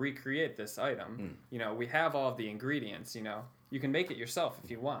how to recreate this item. We have all of the ingredients, You can make it yourself if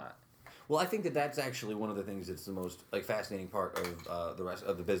you want. Well, I think that's actually one of the things that's the most fascinating part of the rest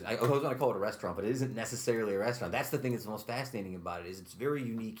of the business. I was going to call it a restaurant, but it isn't necessarily a restaurant. That's the thing that's the most fascinating about it is it's very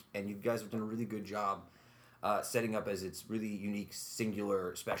unique, and you guys have done a really good job setting up as its really unique,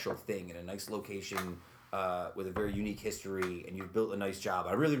 singular, special thing in a nice location with a very unique history, and you've built a nice job.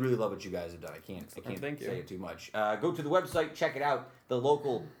 I really, really love what you guys have done. I can't say it too much. Go to the website, check it out,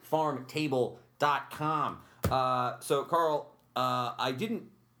 thelocalfarmtable.com. So, Carl, I didn't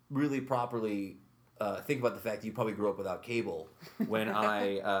really properly think about the fact that you probably grew up without cable when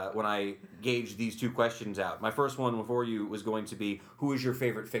I gauged these two questions out. My first one for you was going to be, who is your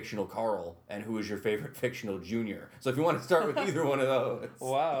favorite fictional Carl and who is your favorite fictional Junior? So if you want to start with either one of those.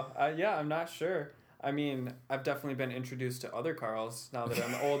 Wow. I'm not sure. I mean, I've definitely been introduced to other Carls now that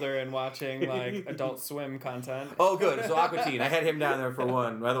I'm older and watching like Adult Swim content. Oh, good. So Aquatine, I had him down there for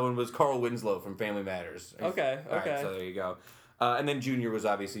one. The other one was Carl Winslow from Family Matters. Okay. Right, so there you go. And then Junior was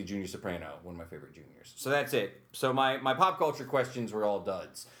obviously Junior Soprano, one of my favorite juniors. So that's it. So my pop culture questions were all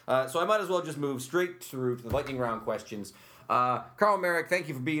duds. So I might as well just move straight through to the lightning round questions. Carl Mierek, thank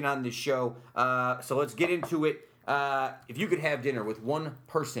you for being on this show. So let's get into it. If you could have dinner with one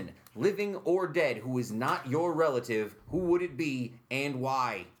person, living or dead, who is not your relative, who would it be and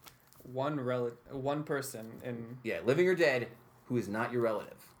why? One person in... Yeah, living or dead, who is not your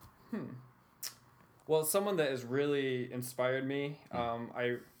relative. Well, someone that has really inspired me,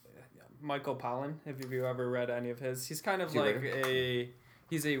 Michael Pollan, have you ever read any of his? He's kind of like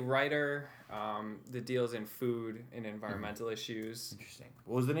he's a writer that deals in food and environmental issues. Interesting.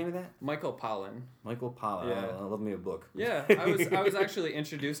 What was the name of that? Michael Pollan. Michael Pollan. Yeah. I love me a book. Yeah, I was actually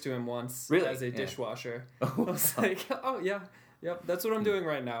introduced to him once as a dishwasher. I was like, oh yeah, yep, that's what I'm doing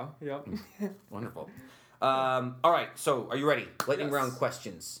right now. Yep. Wonderful. All right, so are you ready? Lightning Yes. round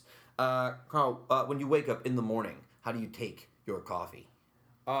questions. Carl, when you wake up in the morning, how do you take your coffee?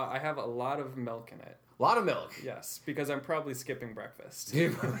 I have a lot of milk in it. A lot of milk. Yes, because I'm probably skipping breakfast.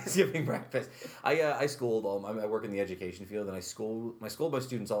 You're probably skipping breakfast. I scold all. I work in the education field, and I scold my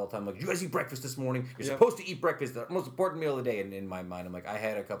students all the time. Like, you guys eat breakfast this morning. You're supposed to eat breakfast. The most important meal of the day. And in my mind, I'm like, I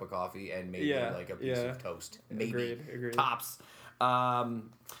had a cup of coffee and maybe like a piece of toast. Maybe Agreed. tops. All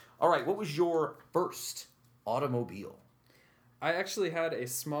right. What was your first automobile? I actually had a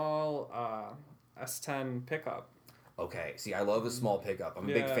small S10 pickup. Okay. See, I love a small pickup. I'm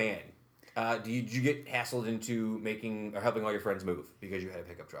a big fan. Did you get hassled into making or helping all your friends move because you had a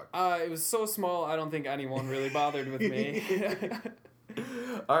pickup truck? It was so small, I don't think anyone really bothered with me.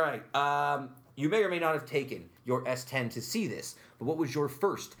 All right. You may or may not have taken your S10 to see this, but what was your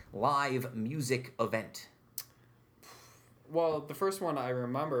first live music event? Well, the first one I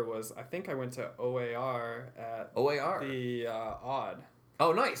remember was, I think I went to OAR at the Odd.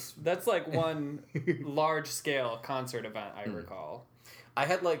 Oh, nice. That's like one large-scale concert event I recall. I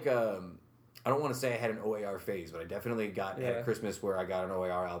had like I don't want to say I had an OAR phase, but I definitely had a Christmas where I got an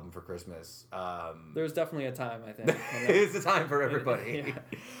OAR album for Christmas. There was definitely a time, I think. It's a time for everybody.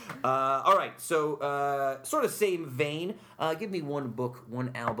 All right, so sort of same vein. Give me one book,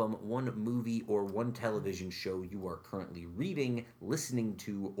 one album, one movie, or one television show you are currently reading, listening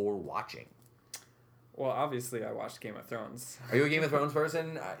to, or watching. Well, obviously, I watched Game of Thrones. Are you a Game of Thrones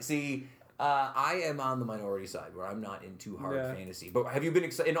person? See, I am on the minority side where I'm not into hard fantasy. But have you been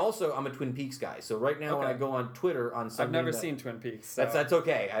excited? And also, I'm a Twin Peaks guy. So right now, when I go on Twitter on Sunday I've never seen Twin Peaks. So. That's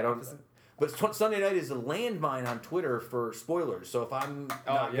okay. I don't. But Sunday night is a landmine on Twitter for spoilers. So if I'm not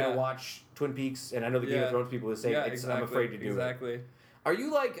going to watch Twin Peaks, and I know the Game of Thrones people will say I'm afraid to do it. Exactly. Are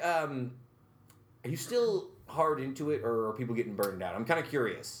you like, are you still hard into it, or are people getting burned out? I'm kind of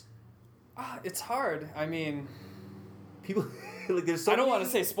curious. It's hard. I mean, people like there's so. I don't want to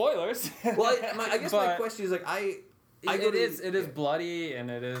say spoilers. Well, I guess my question is like it is bloody and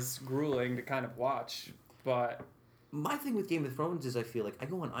it is grueling to kind of watch, but my thing with Game of Thrones is I feel like I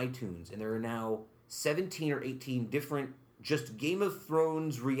go on iTunes and there are now 17 or 18 different just Game of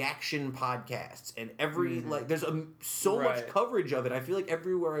Thrones reaction podcasts, and every like there's so much coverage of it. I feel like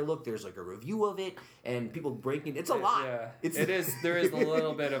everywhere I look, there's like a review of it and people breaking. It's a lot. Yeah, it is. There is a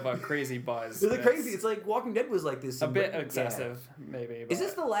little bit of a crazy buzz. It's crazy. It's like Walking Dead was like this. A bit excessive, maybe. But. Is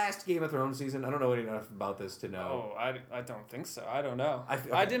this the last Game of Thrones season? I don't know enough about this to know. Oh, I don't think so. I don't know. Okay,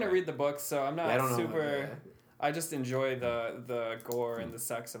 I didn't read the books, so I'm not super. Know. I just enjoy the gore and the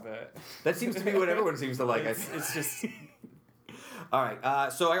sex of it. That seems to be what everyone seems to like. It's just. All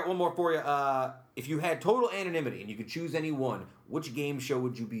right, so I got one more for you. If you had total anonymity and you could choose any one, which game show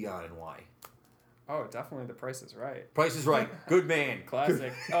would you be on and why? Oh, definitely The Price is Right. Price is Right. Good man.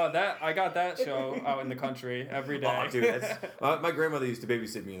 Classic. I got that show out in the country every day. Oh, dude, my grandmother used to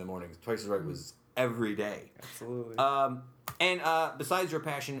babysit me in the mornings. Price is Right was every day. Absolutely. And besides your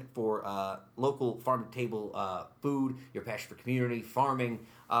passion for local farm-to-table food, your passion for community, farming,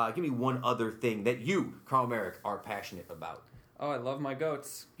 give me one other thing that you, Carl Mierek, are passionate about. Oh, I love my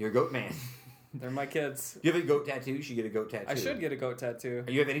goats. You're a goat man. They're my kids. You have a goat tattoo? You should get a goat tattoo. I should get a goat tattoo.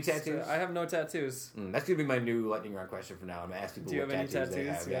 You have any tattoos? I have no tattoos. That's going to be my new lightning round question from now. I'm going to ask people what tattoos they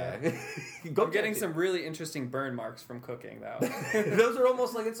have. Yeah. I'm getting some really interesting burn marks from cooking, though. Those are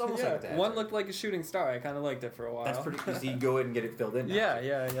almost like, it's almost like a tattoo. One looked like a shooting star. I kind of liked it for a while. That's pretty cool. So you can go in and get it filled in now.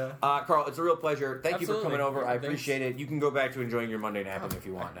 Yeah. Carl, it's a real pleasure. Thank you for coming over. I appreciate it. You can go back to enjoying your Monday napping if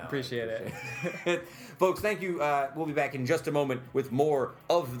you want now. Appreciate it. Folks, thank you. We'll be back in just a moment with more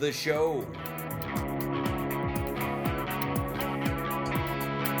of the show.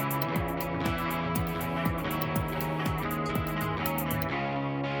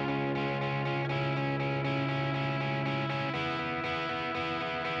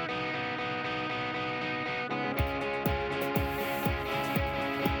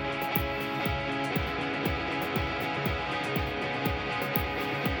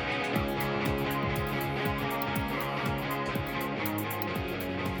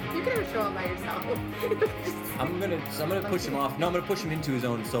 Show up by yourself. I'm gonna push him off. No, I'm gonna push him into his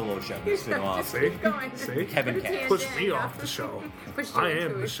own solo show. Spin him off. See? Kevin Cash. Push me off the show. I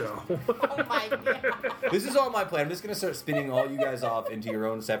am the show. Oh my god. This is all my plan. I'm just gonna start spinning all you guys off into your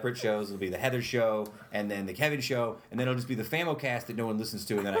own separate shows. It'll be the Heather show, and then the Kevin show, and then it'll just be the Famocast that no one listens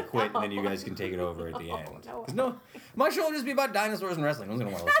to, and then I quit, and then you guys can take it over at the end. Because my show will just be about dinosaurs and wrestling. No one's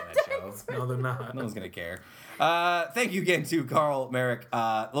gonna want to listen to that show. No, they're not. No one's gonna care. Thank you again to Carl Mierek,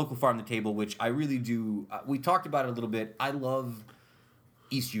 local farm to table, which I really do. We talked about it a little bit. I love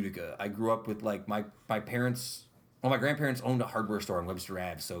East Utica. I grew up with like my parents. Well, my grandparents owned a hardware store on Webster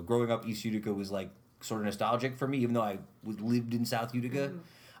Ave. So growing up, East Utica was like sort of nostalgic for me, even though I lived in South Utica.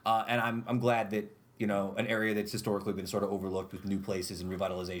 And I'm glad that, an area that's historically been sort of overlooked with new places and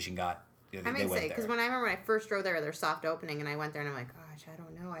revitalization got. I might say, because I remember when I first drove there, their soft opening, and I went there and I'm like, gosh, I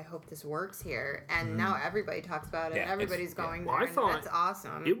don't know. I hope this works here. And now everybody talks about it. Yeah, everybody's going there. Well, I thought that's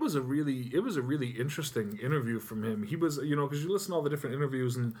awesome. It was a really interesting interview from him. He was, because you listen to all the different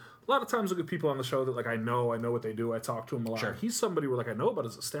interviews, and a lot of times look at people on the show that like I know what they do. I talk to him a lot. Sure. He's somebody where like I know about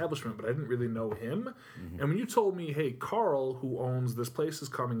his establishment, but I didn't really know him. And when you told me, hey, Carl, who owns this place, is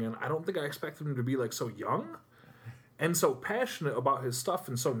coming in, I don't think I expected him to be like so young. And so passionate about his stuff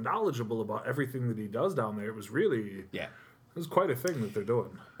and so knowledgeable about everything that he does down there. It was really... Yeah. It was quite a thing that they're doing.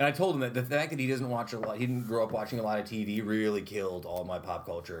 And I told him that the fact that he doesn't watch a lot, he didn't grow up watching a lot of TV, really killed all my pop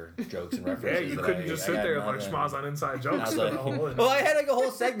culture jokes and references. Yeah, you couldn't just sit there and like schmoz on inside jokes. I had like a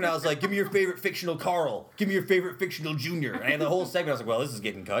whole segment. I was like, give me your favorite fictional Carl. Give me your favorite fictional Junior. And I had the whole segment. I was like, well, this is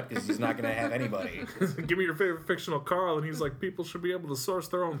getting cut because he's not going to have anybody. Give me your favorite fictional Carl. And he's like, people should be able to source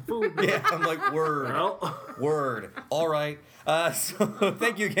their own food. Yeah, I'm like, word. Word. All right. So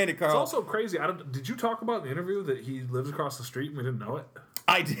thank you again to Carl. It's also crazy. Did you talk about in the interview that he lives across the street and we didn't know it?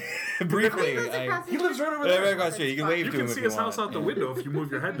 I did briefly. He lives right over there. Right across the street. You can wave to him. You can see his house out the window if you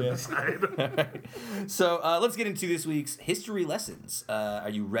move your head to the side. Right. So let's get into this week's history lessons. Are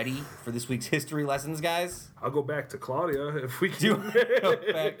you ready for this week's history lessons, guys? I'll go back to Claudia if we can. Go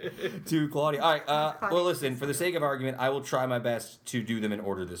back to Claudia. All right. Well, listen. For the sake of argument, I will try my best to do them in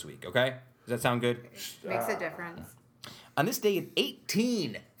order this week. Okay? Does that sound good? Makes a difference. On this day in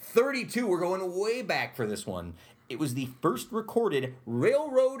 1832, we're going way back for this one. It was the first recorded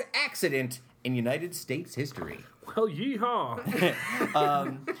railroad accident in United States history. Well, yeehaw!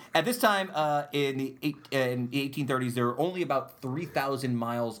 At this time, in the 1830s, there were only about 3,000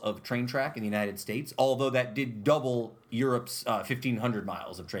 miles of train track in the United States, although that did double Europe's 1,500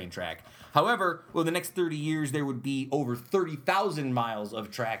 miles of train track. However, well, the next 30 years, there would be over 30,000 miles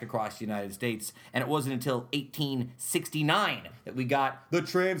of track across the United States, and it wasn't until 1869 that we got the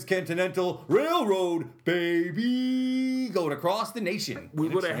Transcontinental Railroad, baby, going across the nation. We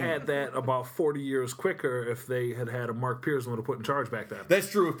would have had that about 40 years quicker if they had a Mark Piersman to put in charge back then. That's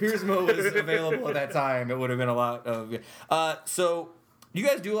true. If Piersman was available at that time, it would have been a lot of... So... You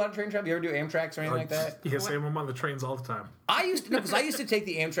guys do a lot of train travel? You ever do Amtrak's or anything like that? Yes, I'm on the trains all the time. I used to take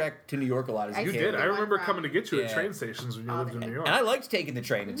the Amtrak to New York a lot as a kid. You did. I remember coming to get you at train stations when you lived in New York. And I liked taking the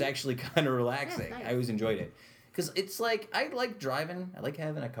train. It's actually kind of relaxing. Yeah, nice. I always enjoyed it. Because it's like, I like driving. I like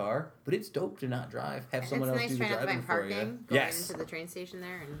having a car. But it's dope to not drive. Have someone else do the driving for you. Go into the train station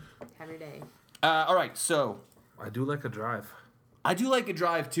there and have your day. All right, so... I do like a drive. I do like a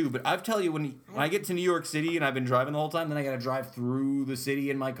drive too, but I'll tell you, when I get to New York City and I've been driving the whole time, then I got to drive through the city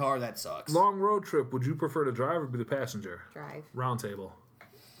in my car. That sucks. Long road trip, would you prefer to drive or be the passenger? Drive. Round table.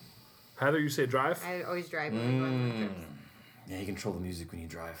 Heather, you say drive? I always drive when I go on road trips. Yeah, you control the music when you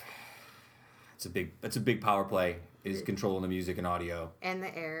drive. That's a big power play, is controlling the music and audio. And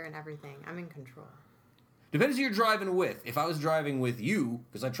the air and everything. I'm in control. Depends who you're driving with. If I was driving with you,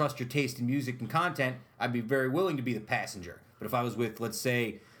 because I trust your taste in music and content, I'd be very willing to be the passenger. But if I was with, let's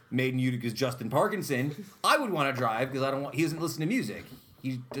say, Made in Utica's Justin Parkinson, I would want to drive because he doesn't listen to music.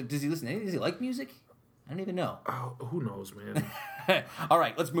 Does he listen to anything? Does he like music? I don't even know. Oh, who knows, man? All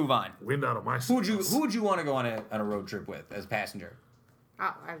right, let's move on. Wind out of my sails. Who would you want to go on a road trip with as passenger?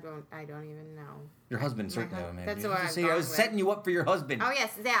 Oh, I don't even know. Your husband, certainly. Man. That's what I was setting you up for your husband. Oh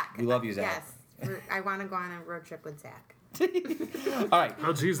yes, Zach. We love you, Zach. Yes, I want to go on a road trip with Zach. All right.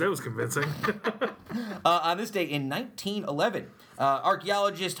 Oh, geez, that was convincing. On this day in 1911,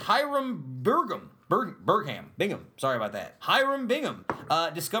 archaeologist Hiram Bingham, sorry about that. Hiram Bingham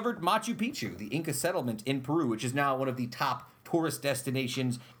discovered Macchu Picchu, the Inca settlement in Peru, which is now one of the top tourist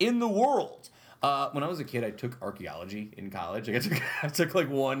destinations in the world. When I was a kid, I took archaeology in college. I took like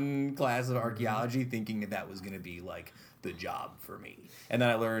one class of archaeology thinking that was going to be like the job for me. And then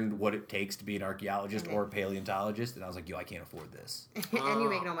I learned what it takes to be an archaeologist or a paleontologist, and I was like, I can't afford this. And you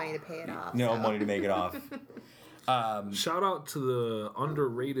make no money to pay it off. No money to make it off. Shout out to the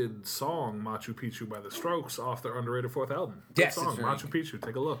underrated song Macchu Picchu by The Strokes off their underrated fourth album. Good song, Macchu Picchu.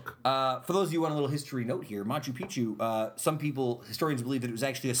 Take a look. For those of you who want a little history note here, Macchu Picchu, historians believe that it was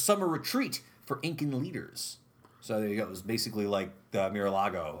actually a summer retreat for Incan leaders. So there you go. It was basically like the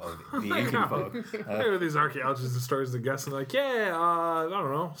Mar-a-Lago of the Incan folk. There were these archaeologists and stories to guess and like, I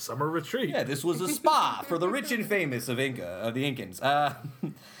don't know, summer retreat. Yeah, this was a spa for the rich and famous of the Incans.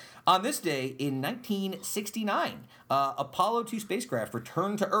 On On this day in 1969, Apollo 2 spacecraft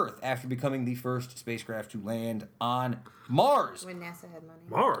returned to Earth after becoming the first spacecraft to land on Mars. When NASA had money.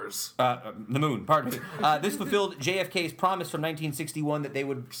 Mars? The moon, pardon me. This fulfilled JFK's promise from 1961 that they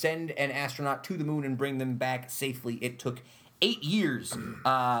would send an astronaut to the moon and bring them back safely. It took 8 years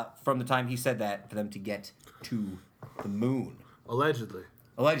from the time he said that for them to get to the moon. Allegedly.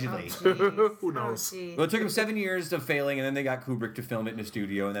 Allegedly. Oh, Who knows? Well, it took them 7 years of failing, and then they got Kubrick to film it in a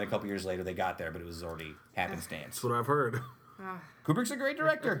studio, and then a couple years later they got there, but it was already happenstance. That's what I've heard. Kubrick's a great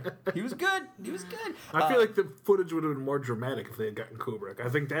director. He was good. He was good. I feel like the footage would have been more dramatic if they had gotten Kubrick. I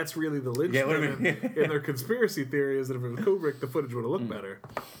think that's really the linchpin in their conspiracy theory is that if it was Kubrick, the footage would have looked better.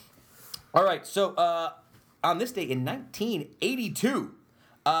 All right, so on this day in 1982,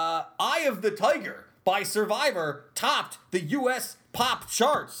 Eye of the Tiger by Survivor topped the U.S. pop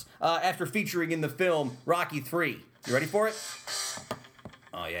charts after featuring in the film Rocky III. You ready for it?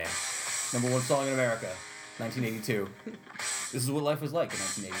 Oh, yeah. #1 song in America, 1982. This is what life was like in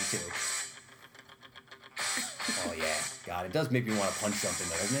 1982. Oh, yeah. God, it does make me want to punch something,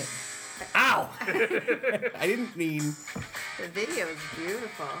 though, doesn't it? Ow! I didn't mean... The video is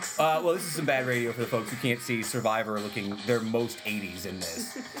beautiful. Well, this is some bad radio for the folks who can't see Survivor looking their most 80s in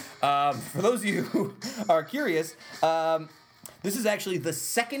this. For those of you who are curious, this is actually the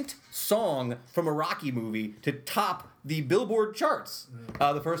second song from a Rocky movie to top the Billboard charts.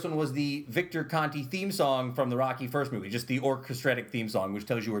 The first one was the Victor Conti theme song from the Rocky first movie, just the orchestratic theme song, which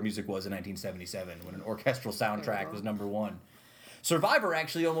tells you where music was in 1977 when an orchestral soundtrack was #1. Survivor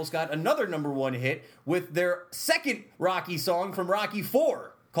actually almost got another #1 hit with their second Rocky song from Rocky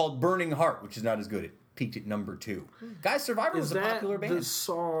IV called Burning Heart, which is not as good. It peaked at #2. Guys, Survivor was a popular band. Is that the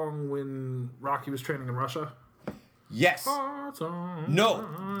song when Rocky was training in Russia? Yes. No.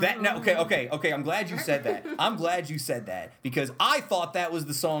 Okay. I'm glad you said that. Because I thought that was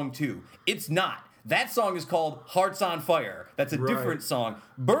the song too. It's not. That song is called Hearts on Fire. That's a different song.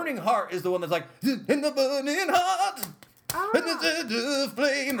 Burning Heart is the one that's like, in the burning heart.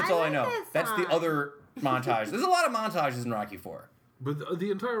 Flame. That's all I know. That's the other montage. There's a lot of montages in Rocky IV. But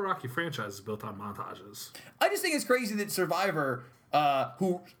the entire Rocky franchise is built on montages. I just think it's crazy that Survivor,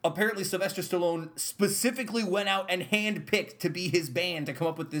 who apparently Sylvester Stallone specifically went out and handpicked to be his band to come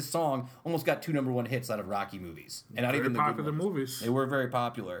up with this song, almost got 2 #1 hits out of Rocky movies. And not even the popular good ones. movies. They were very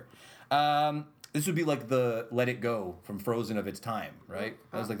popular. This would be like the Let It Go from Frozen of its time, right?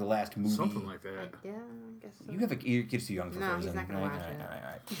 That was like the last movie. Something like that. Yeah, I guess so. Your kid's too young for Frozen. No, he's not going to watch it. All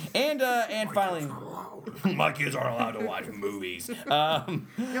right. And finally, my kids aren't allowed to watch movies. I'm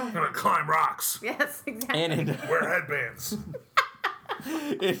gonna climb rocks. Yes, exactly. And Wear headbands.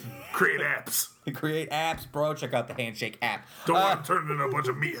 Create apps. Create apps, bro. Check out the Handshake app. Don't want to turn into a bunch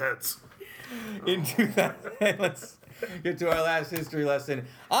of meatheads. In 2000, let's get to our last history lesson.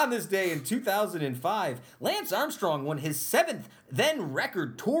 On this day in 2005, Lance Armstrong won his 7th then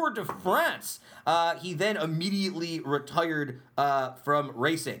record Tour de France. He then immediately retired from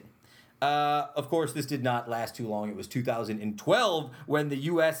racing. Of course, this did not last too long. It was 2012 when the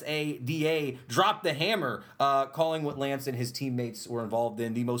USADA dropped the hammer, calling what Lance and his teammates were involved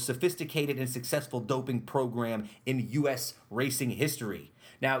in the most sophisticated and successful doping program in U.S. racing history.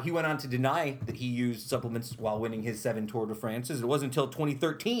 Now, he went on to deny that he used supplements while winning his 7 Tour de France's. It wasn't until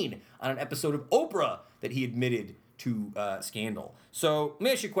 2013 on an episode of Oprah that he admitted to scandal. So, let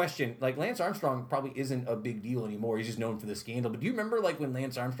me ask you a question. Like, Lance Armstrong probably isn't a big deal anymore. He's just known for the scandal. But do you remember, like, when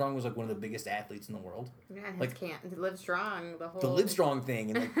Lance Armstrong was, like, one of the biggest athletes in the world? Yeah, like, Live Strong, the Live Strong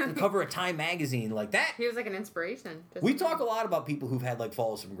thing, and, like, the cover of Time magazine, like that. He was, like, an inspiration. We talk a lot about people who've had, like,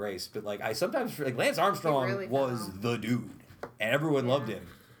 falls from grace, but, like, I sometimes, like, Lance Armstrong really was the dude, and everyone loved him.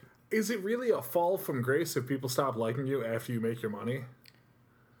 Is it really a fall from grace if people stop liking you after you make your money?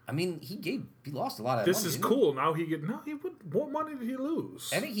 I mean, he lost a lot of This money. is cool. Now what money did he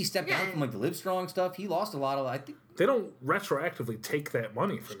lose? I think he stepped down from, like, the Live Strong stuff. He lost a lot of, I think. They don't retroactively take that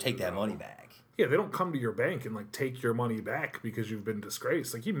money from you. Take that money back. Yeah, they don't come to your bank and, like, take your money back because you've been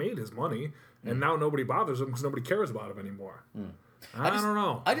disgraced. Like, he made his money, and now nobody bothers him because nobody cares about him anymore. I don't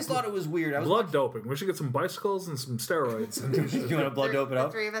know. I just thought it was weird. Blood doping. We should get some bicycles and some steroids. You want to blood dope it up?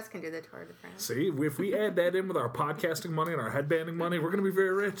 The 3 of us can do the Tour de France. See, if we add that in with our podcasting money and our headbanding money, we're going to be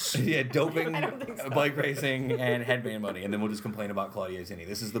very rich. Yeah, doping, bike racing, and headband money. And then we'll just complain about Claudia Tenney.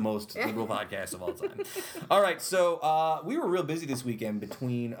 This is the most liberal podcast of all time. All right, so we were real busy this weekend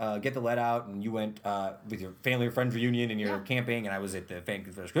between Get the Let Out, and you went with your family or friends reunion and your camping, and I was at the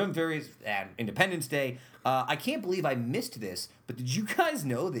Vancouver Scrim Ferries at Independence Day. I can't believe I missed this, but did you guys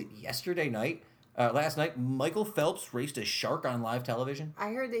know that yesterday night last night, Michael Phelps raced a shark on live television. I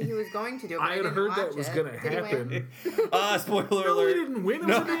heard that he was going to do it, but I had heard that was going to happen. Spoiler No, alert. he didn't win. It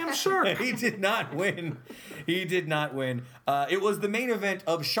was a damn shark. He did not win. He did not win. It was the main event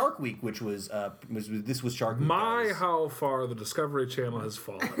of Shark Week, which was this was Shark Week. My, how far the Discovery Channel has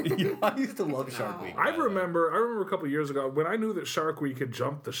fallen. I used to love Shark Week. I remember a couple years ago when I knew that Shark Week had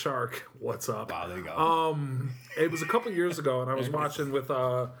jumped the shark. What's up? Wow, there you go. It was a couple years ago, and I was watching with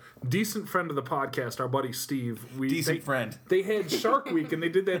a decent friend of the podcast, our buddy Steve. Friend. They had Shark Week, and they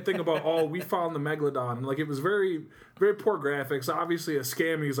did that thing about, we found the Megalodon. Like, it was very, very poor graphics. Obviously a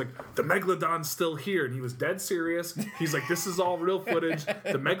scam. He's like, the Megalodon's still here, and he was dead serious. He's like, this is all real footage.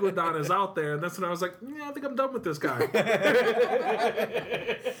 The Megalodon is out there, and that's when I was like, yeah, I think I'm done with this guy.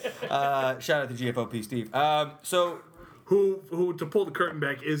 Shout out to GFOP Steve. Who to pull the curtain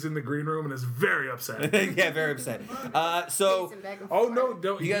back is in the green room and is very upset. Yeah, very upset. No,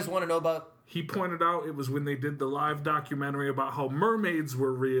 you guys want to know about? He pointed out it was when they did the live documentary about how mermaids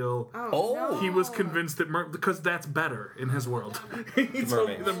were real. Oh. He was convinced that because that's better in his world. He told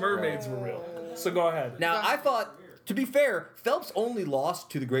me the mermaids were real. So go ahead. Now, I thought, to be fair, Phelps only lost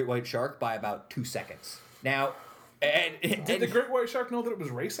to the great white shark by about 2 seconds. Now, did the great white shark know that it was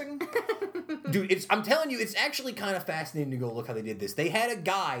racing? Dude, I'm telling you, it's actually kind of fascinating to go look how they did this. They had a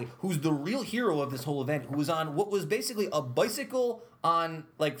guy who's the real hero of this whole event, who was on what was basically a bicycle on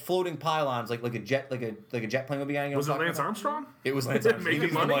like floating pylons, like a jet plane would be on. Was it Lance Armstrong? It was Lance Armstrong.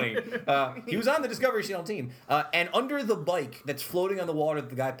 Making money. He was on the Discovery Channel team, and under the bike that's floating on the water that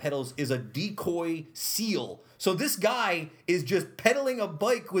the guy pedals is a decoy seal. So this guy is just pedaling a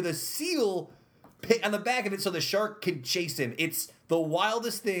bike with a seal on the back of it so the shark can chase him. It's the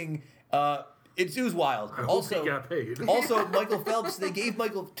wildest thing. It was wild. I hope he got paid. Also, Michael Phelps, they gave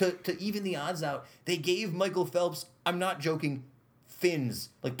Michael, to even the odds out, they gave Michael Phelps, I'm not joking, fins,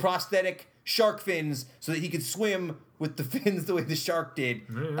 like prosthetic shark fins, so that he could swim with the fins the way the shark did.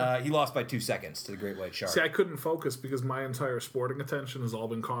 He lost by 2 seconds to the great white shark. See, I couldn't focus because my entire sporting attention has all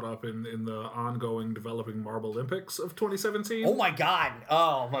been caught up in the ongoing developing Marble Olympics of 2017. Oh my god,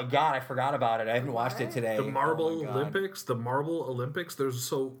 I forgot about it. I haven't watched it today. The Marble Olympics.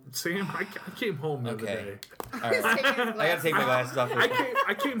 Sam, I came home the other day. All right. I gotta take my glasses off.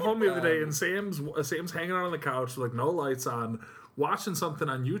 I came home the other day and Sam's hanging out on the couch with like no lights on, watching something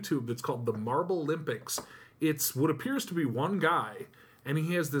on YouTube that's called the Marble Olympics. It's what appears to be one guy, and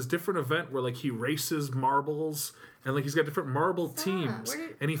he has this different event where like he races marbles, and like he's got different marble teams,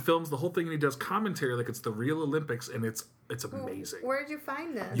 and he films the whole thing, and he does commentary like it's the real Olympics, and it's amazing. Where did you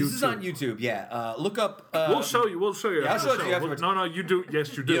find this? This is on YouTube. Yeah, look up. We'll show you. Yeah, I'll show it to you afterwards. No, you do.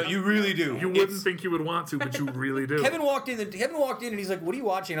 Yes, you do. You really do. You wouldn't think you would want to, but you really do. Kevin walked in, and he's like, "What are you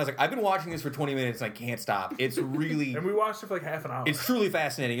watching?" And I was like, "I've been watching this for 20 minutes, and I can't stop. It's really." And we watched it for like half an hour. It's truly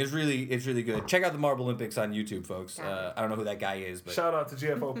fascinating. It's really good. Check out the Marble Olympics on YouTube, folks. I don't know who that guy is, but shout out to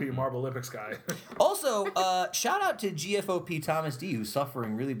GFOP Marble Olympics guy. Also, shout out to GFOP Thomas D, who's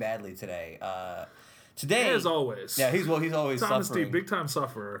suffering really badly today. Today, as always. Yeah, he's always Thomas suffering. D, big time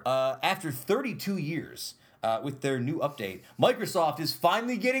sufferer. After 32 years, with their new update, Microsoft is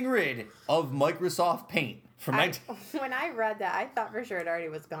finally getting rid of Microsoft Paint. When I read that, I thought for sure it already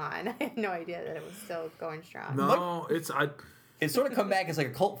was gone. I had no idea that it was still going strong. No, it's sort of come back as like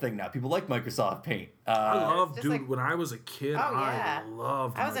a cult thing now. People like Microsoft Paint. When I was a kid, I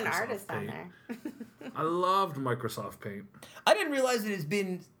loved Microsoft I was an artist Paint. on there. I loved Microsoft Paint. I didn't realize that it's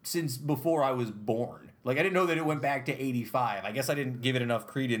been since before I was born. Like, I didn't know that it went back to 85. I guess I didn't give it enough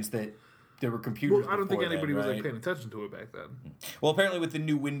credence that there were computers. Well, I don't think anybody was right? like paying attention to it back then. Well, apparently with the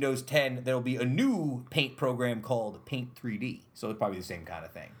new Windows 10, there'll be a new Paint program called Paint 3D. So it's probably the same kind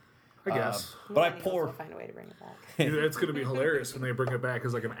of thing. I guess. But we'll find a way to bring it back. It's going to be hilarious when they bring it back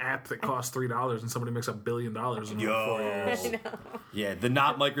as like an app that costs $3 and somebody makes $1 billion in 4 years. Yeah, the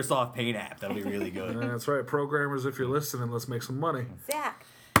not Microsoft Paint app. That'll be really good. Yeah, that's right. Programmers, if you're listening, let's make some money. Zach.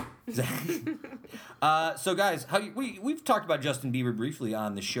 So guys, we've talked about Justin Bieber briefly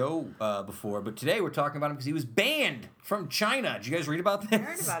on the show before, but today we're talking about him because he was banned from China. Did you guys read about this? I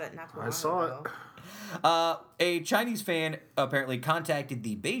heard about it not too long ago. I saw it. A Chinese fan apparently contacted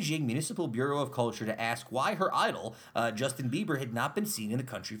the Beijing Municipal Bureau of Culture to ask why her idol, Justin Bieber, had not been seen in the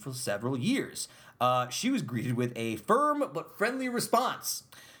country for several years. She was greeted with a firm but friendly response.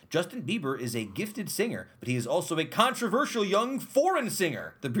 Justin Bieber is a gifted singer, but he is also a controversial young foreign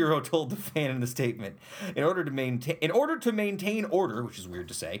singer, the Bureau told the fan in the statement. In order to maintain order, which is weird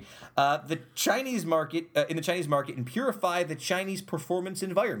to say, in the Chinese market and purify the Chinese performance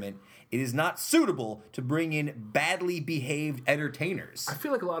environment, it is not suitable to bring in badly behaved entertainers. I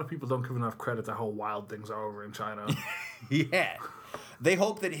feel like a lot of people don't give enough credit to how wild things are over in China. Yeah. They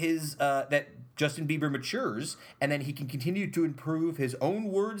hope that that Justin Bieber matures and then he can continue to improve his own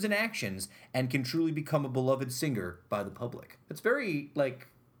words and actions and can truly become a beloved singer by the public. It's very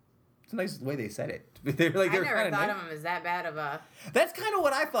it's a nice way they said it. I never thought of him as that bad of a... That's kind of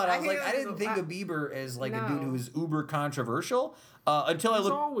what I thought. I didn't think of Bieber as a dude who was uber controversial until He's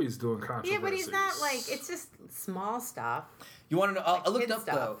always doing controversies. Yeah, but he's not it's just small stuff. You want to know? I looked up,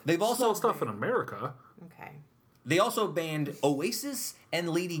 though. They've also... Small stuff in America. Okay. They also banned Oasis and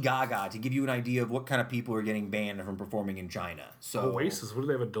Lady Gaga to give you an idea of what kind of people are getting banned from performing in China. So Oasis, what do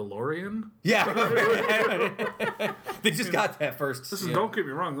they have, a DeLorean? Yeah. They just got that first. Don't get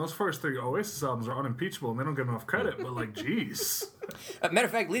me wrong, those first 3 Oasis albums are unimpeachable and they don't get enough credit, but geez. Matter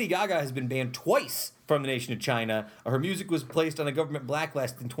of fact, Lady Gaga has been banned twice from the nation of China. Her music was placed on a government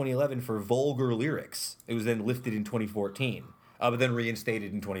blacklist in 2011 for vulgar lyrics. It was then lifted in 2014, but then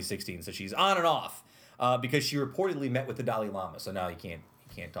reinstated in 2016. So she's on and off. Because she reportedly met with the Dalai Lama, so now you can't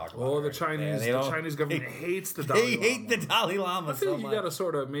talk about her. The Chinese government hates the Dalai Lama. They hate the Dalai Lama so much. You gotta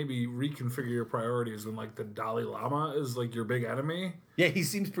sort of maybe reconfigure your priorities when the Dalai Lama is your big enemy. Yeah, he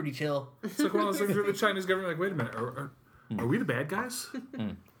seems pretty chill. It's one of those things where the Chinese government wait a minute, are we the bad guys?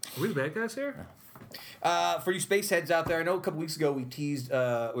 Are we the bad guys here? For you space heads out there, I know a couple weeks ago we teased, we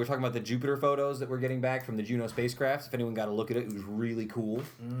were talking about the Jupiter photos that we're getting back from the Juno spacecraft. If anyone got a look at it, it was really cool.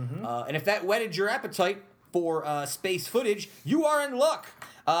 Mm-hmm. And if that whetted your appetite for space footage, you are in luck.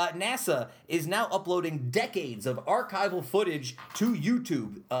 NASA is now uploading decades of archival footage to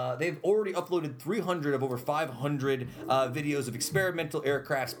YouTube. They've already uploaded 300 of over 500 videos of experimental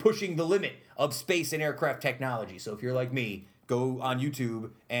aircrafts pushing the limit of space and aircraft technology. So if you're like me, go on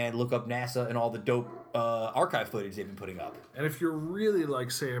YouTube and look up NASA and all the dope archive footage they've been putting up. And if you're really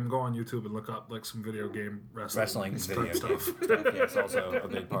like Sam, go on YouTube and look up some video game wrestling video stuff. Yeah, it's also a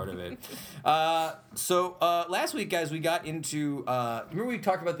big part of it. So last week, guys, we got into... remember we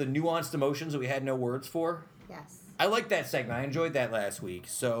talked about the nuanced emotions that we had no words for? Yes. I liked that segment. I enjoyed that last week.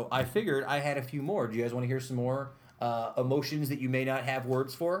 So I figured I had a few more. Do you guys want to hear some more emotions that you may not have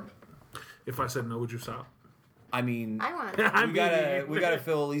words for? If I said no, would you stop? I mean, I want to. we gotta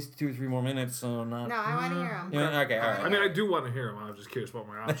fill at least 2 or 3 more minutes. So not. No, I want to hear them. Yeah, okay, all right. I mean, I do want to hear them. I'm just curious about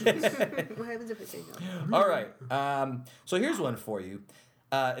my options. What happens if I say no? All right. So here's one for you,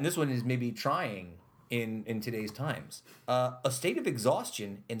 and this one is maybe trying in today's times. A state of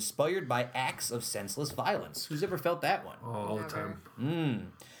exhaustion inspired by acts of senseless violence. Who's ever felt that one? All the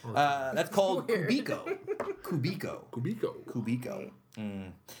time. That's called Kubiko. Kubiko.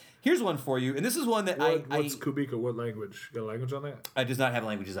 Here's one for you, and this is one that What's Kubiko? What language? Got a language on that? It does not have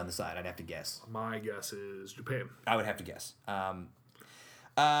languages on the side. I'd have to guess. My guess is Japan. I would have to guess.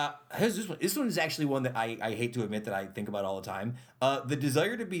 Here's this one. This one is actually one that I hate to admit that I think about all the time. The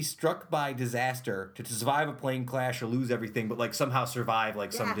desire to be struck by disaster, to survive a plane crash or lose everything, but somehow survive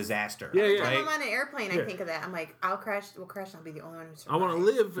some disaster. Yeah. Every right? time I'm on an airplane, I think of that. I'm like, we'll crash, and I'll be the only one who survives. I want to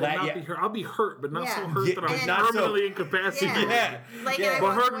live and not be hurt. I'll be hurt, but not so hurt that I'm permanently incapacitated. Yeah.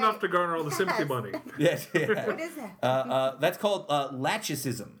 But hurt enough to garner all the sympathy money. Yes. Yeah. What is that? That's called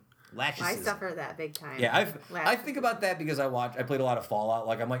lachicism. I suffer that big time. Yeah, I think about that because I played a lot of Fallout.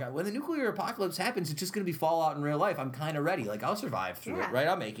 I'm like, when the nuclear apocalypse happens, it's just going to be Fallout in real life. I'm kind of ready. I'll survive through it, right?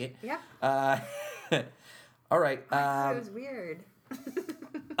 I'll make it. Yeah. All right. It was weird.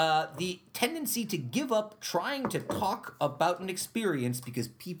 The tendency to give up trying to talk about an experience because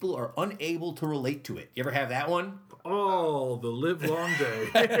people are unable to relate to it. You ever have that one? Oh, the live long day.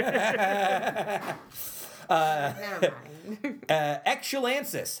 Never mind.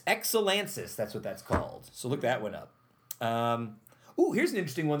 Excellensis, that's what that's called. So look that one up. Here's an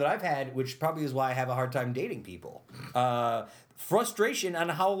interesting one that I've had, which probably is why I have a hard time dating people. Frustration on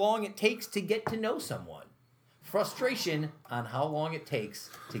how long it takes to get to know someone. Frustration on how long it takes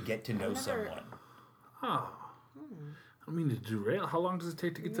to get to know someone. Oh. I don't mean to derail. How long does it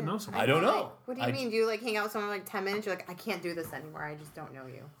take to get to know someone? I don't know. What do you mean? Do you hang out with someone 10 minutes? You're like, I can't do this anymore. I just don't know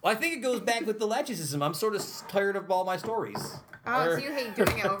you. Well, I think it goes back with the lachicism. I'm sort of tired of all my stories. Oh, so you hate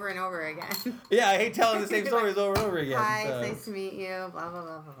doing it over and over again. Yeah, I hate telling the same stories over and over again. Hi, it's nice to meet you. Blah, blah,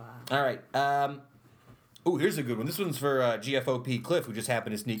 blah, blah, blah. All right. Here's a good one. This one's for GFOP Cliff, who just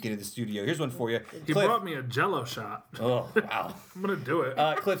happened to sneak into the studio. Here's one for you. He brought me a Jello shot. Oh, wow. I'm gonna do it.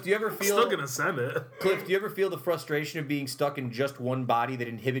 Cliff, do you ever feel? Still gonna send it. Cliff, do you ever feel the frustration of being stuck in just one body that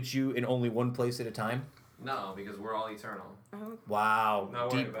inhibits you in only one place at a time? No, because we're all eternal. Wow.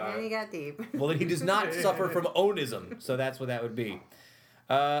 Not worry about And it. he got deep. Well, then he does not suffer from onism, so that's what that would be.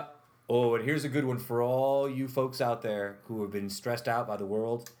 And here's a good one for all you folks out there who have been stressed out by the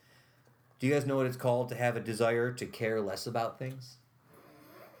world. Do you guys know what it's called to have a desire to care less about things?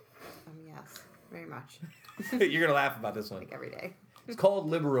 Yes, very much. You're going to laugh about this one. Every day. It's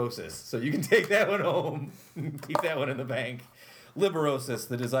called liberosis, so you can take that one home. Keep that one in the bank. Liberosis,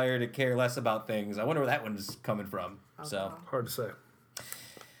 the desire to care less about things. I wonder where that one's coming from. So Hard to say.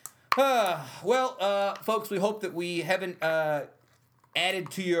 Well, folks, we hope that we haven't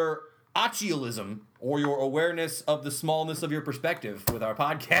added to your achialism or your awareness of the smallness of your perspective with our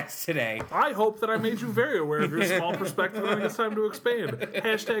podcast today. I hope that I made you very aware of your small perspective and it's time to expand.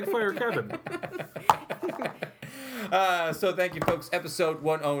 Hashtag fire Kevin. So thank you, folks. Episode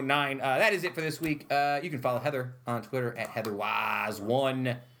 109. That is it for this week. You can follow Heather on Twitter at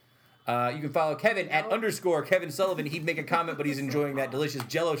HeatherWise1. You can follow Kevin at _ Kevin Sullivan. He'd make a comment, but he's enjoying that delicious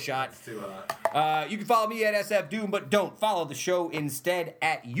Jell-O shot. You can follow me at SF Doom, but don't follow the show instead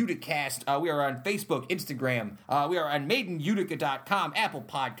at Uticast. We are on Facebook, Instagram. We are on MadeInUtica.com, Apple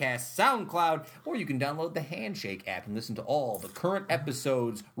Podcasts, SoundCloud, or you can download the Handshake app and listen to all the current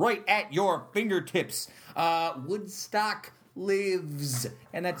episodes right at your fingertips. Woodstock lives.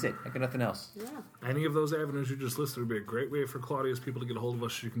 And that's it. I got nothing else. Yeah. Any of those avenues you just listed would be a great way for Claudia's people to get a hold of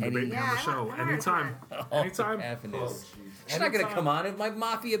us so you can debate me on the show. Anytime. Anytime. She's not going to come on. My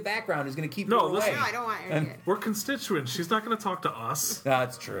mafia background is going to keep her away. Listen, No, I don't want her to get. We're constituents. She's not going to talk to us.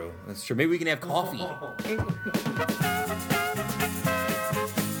 That's true. Maybe we can have coffee.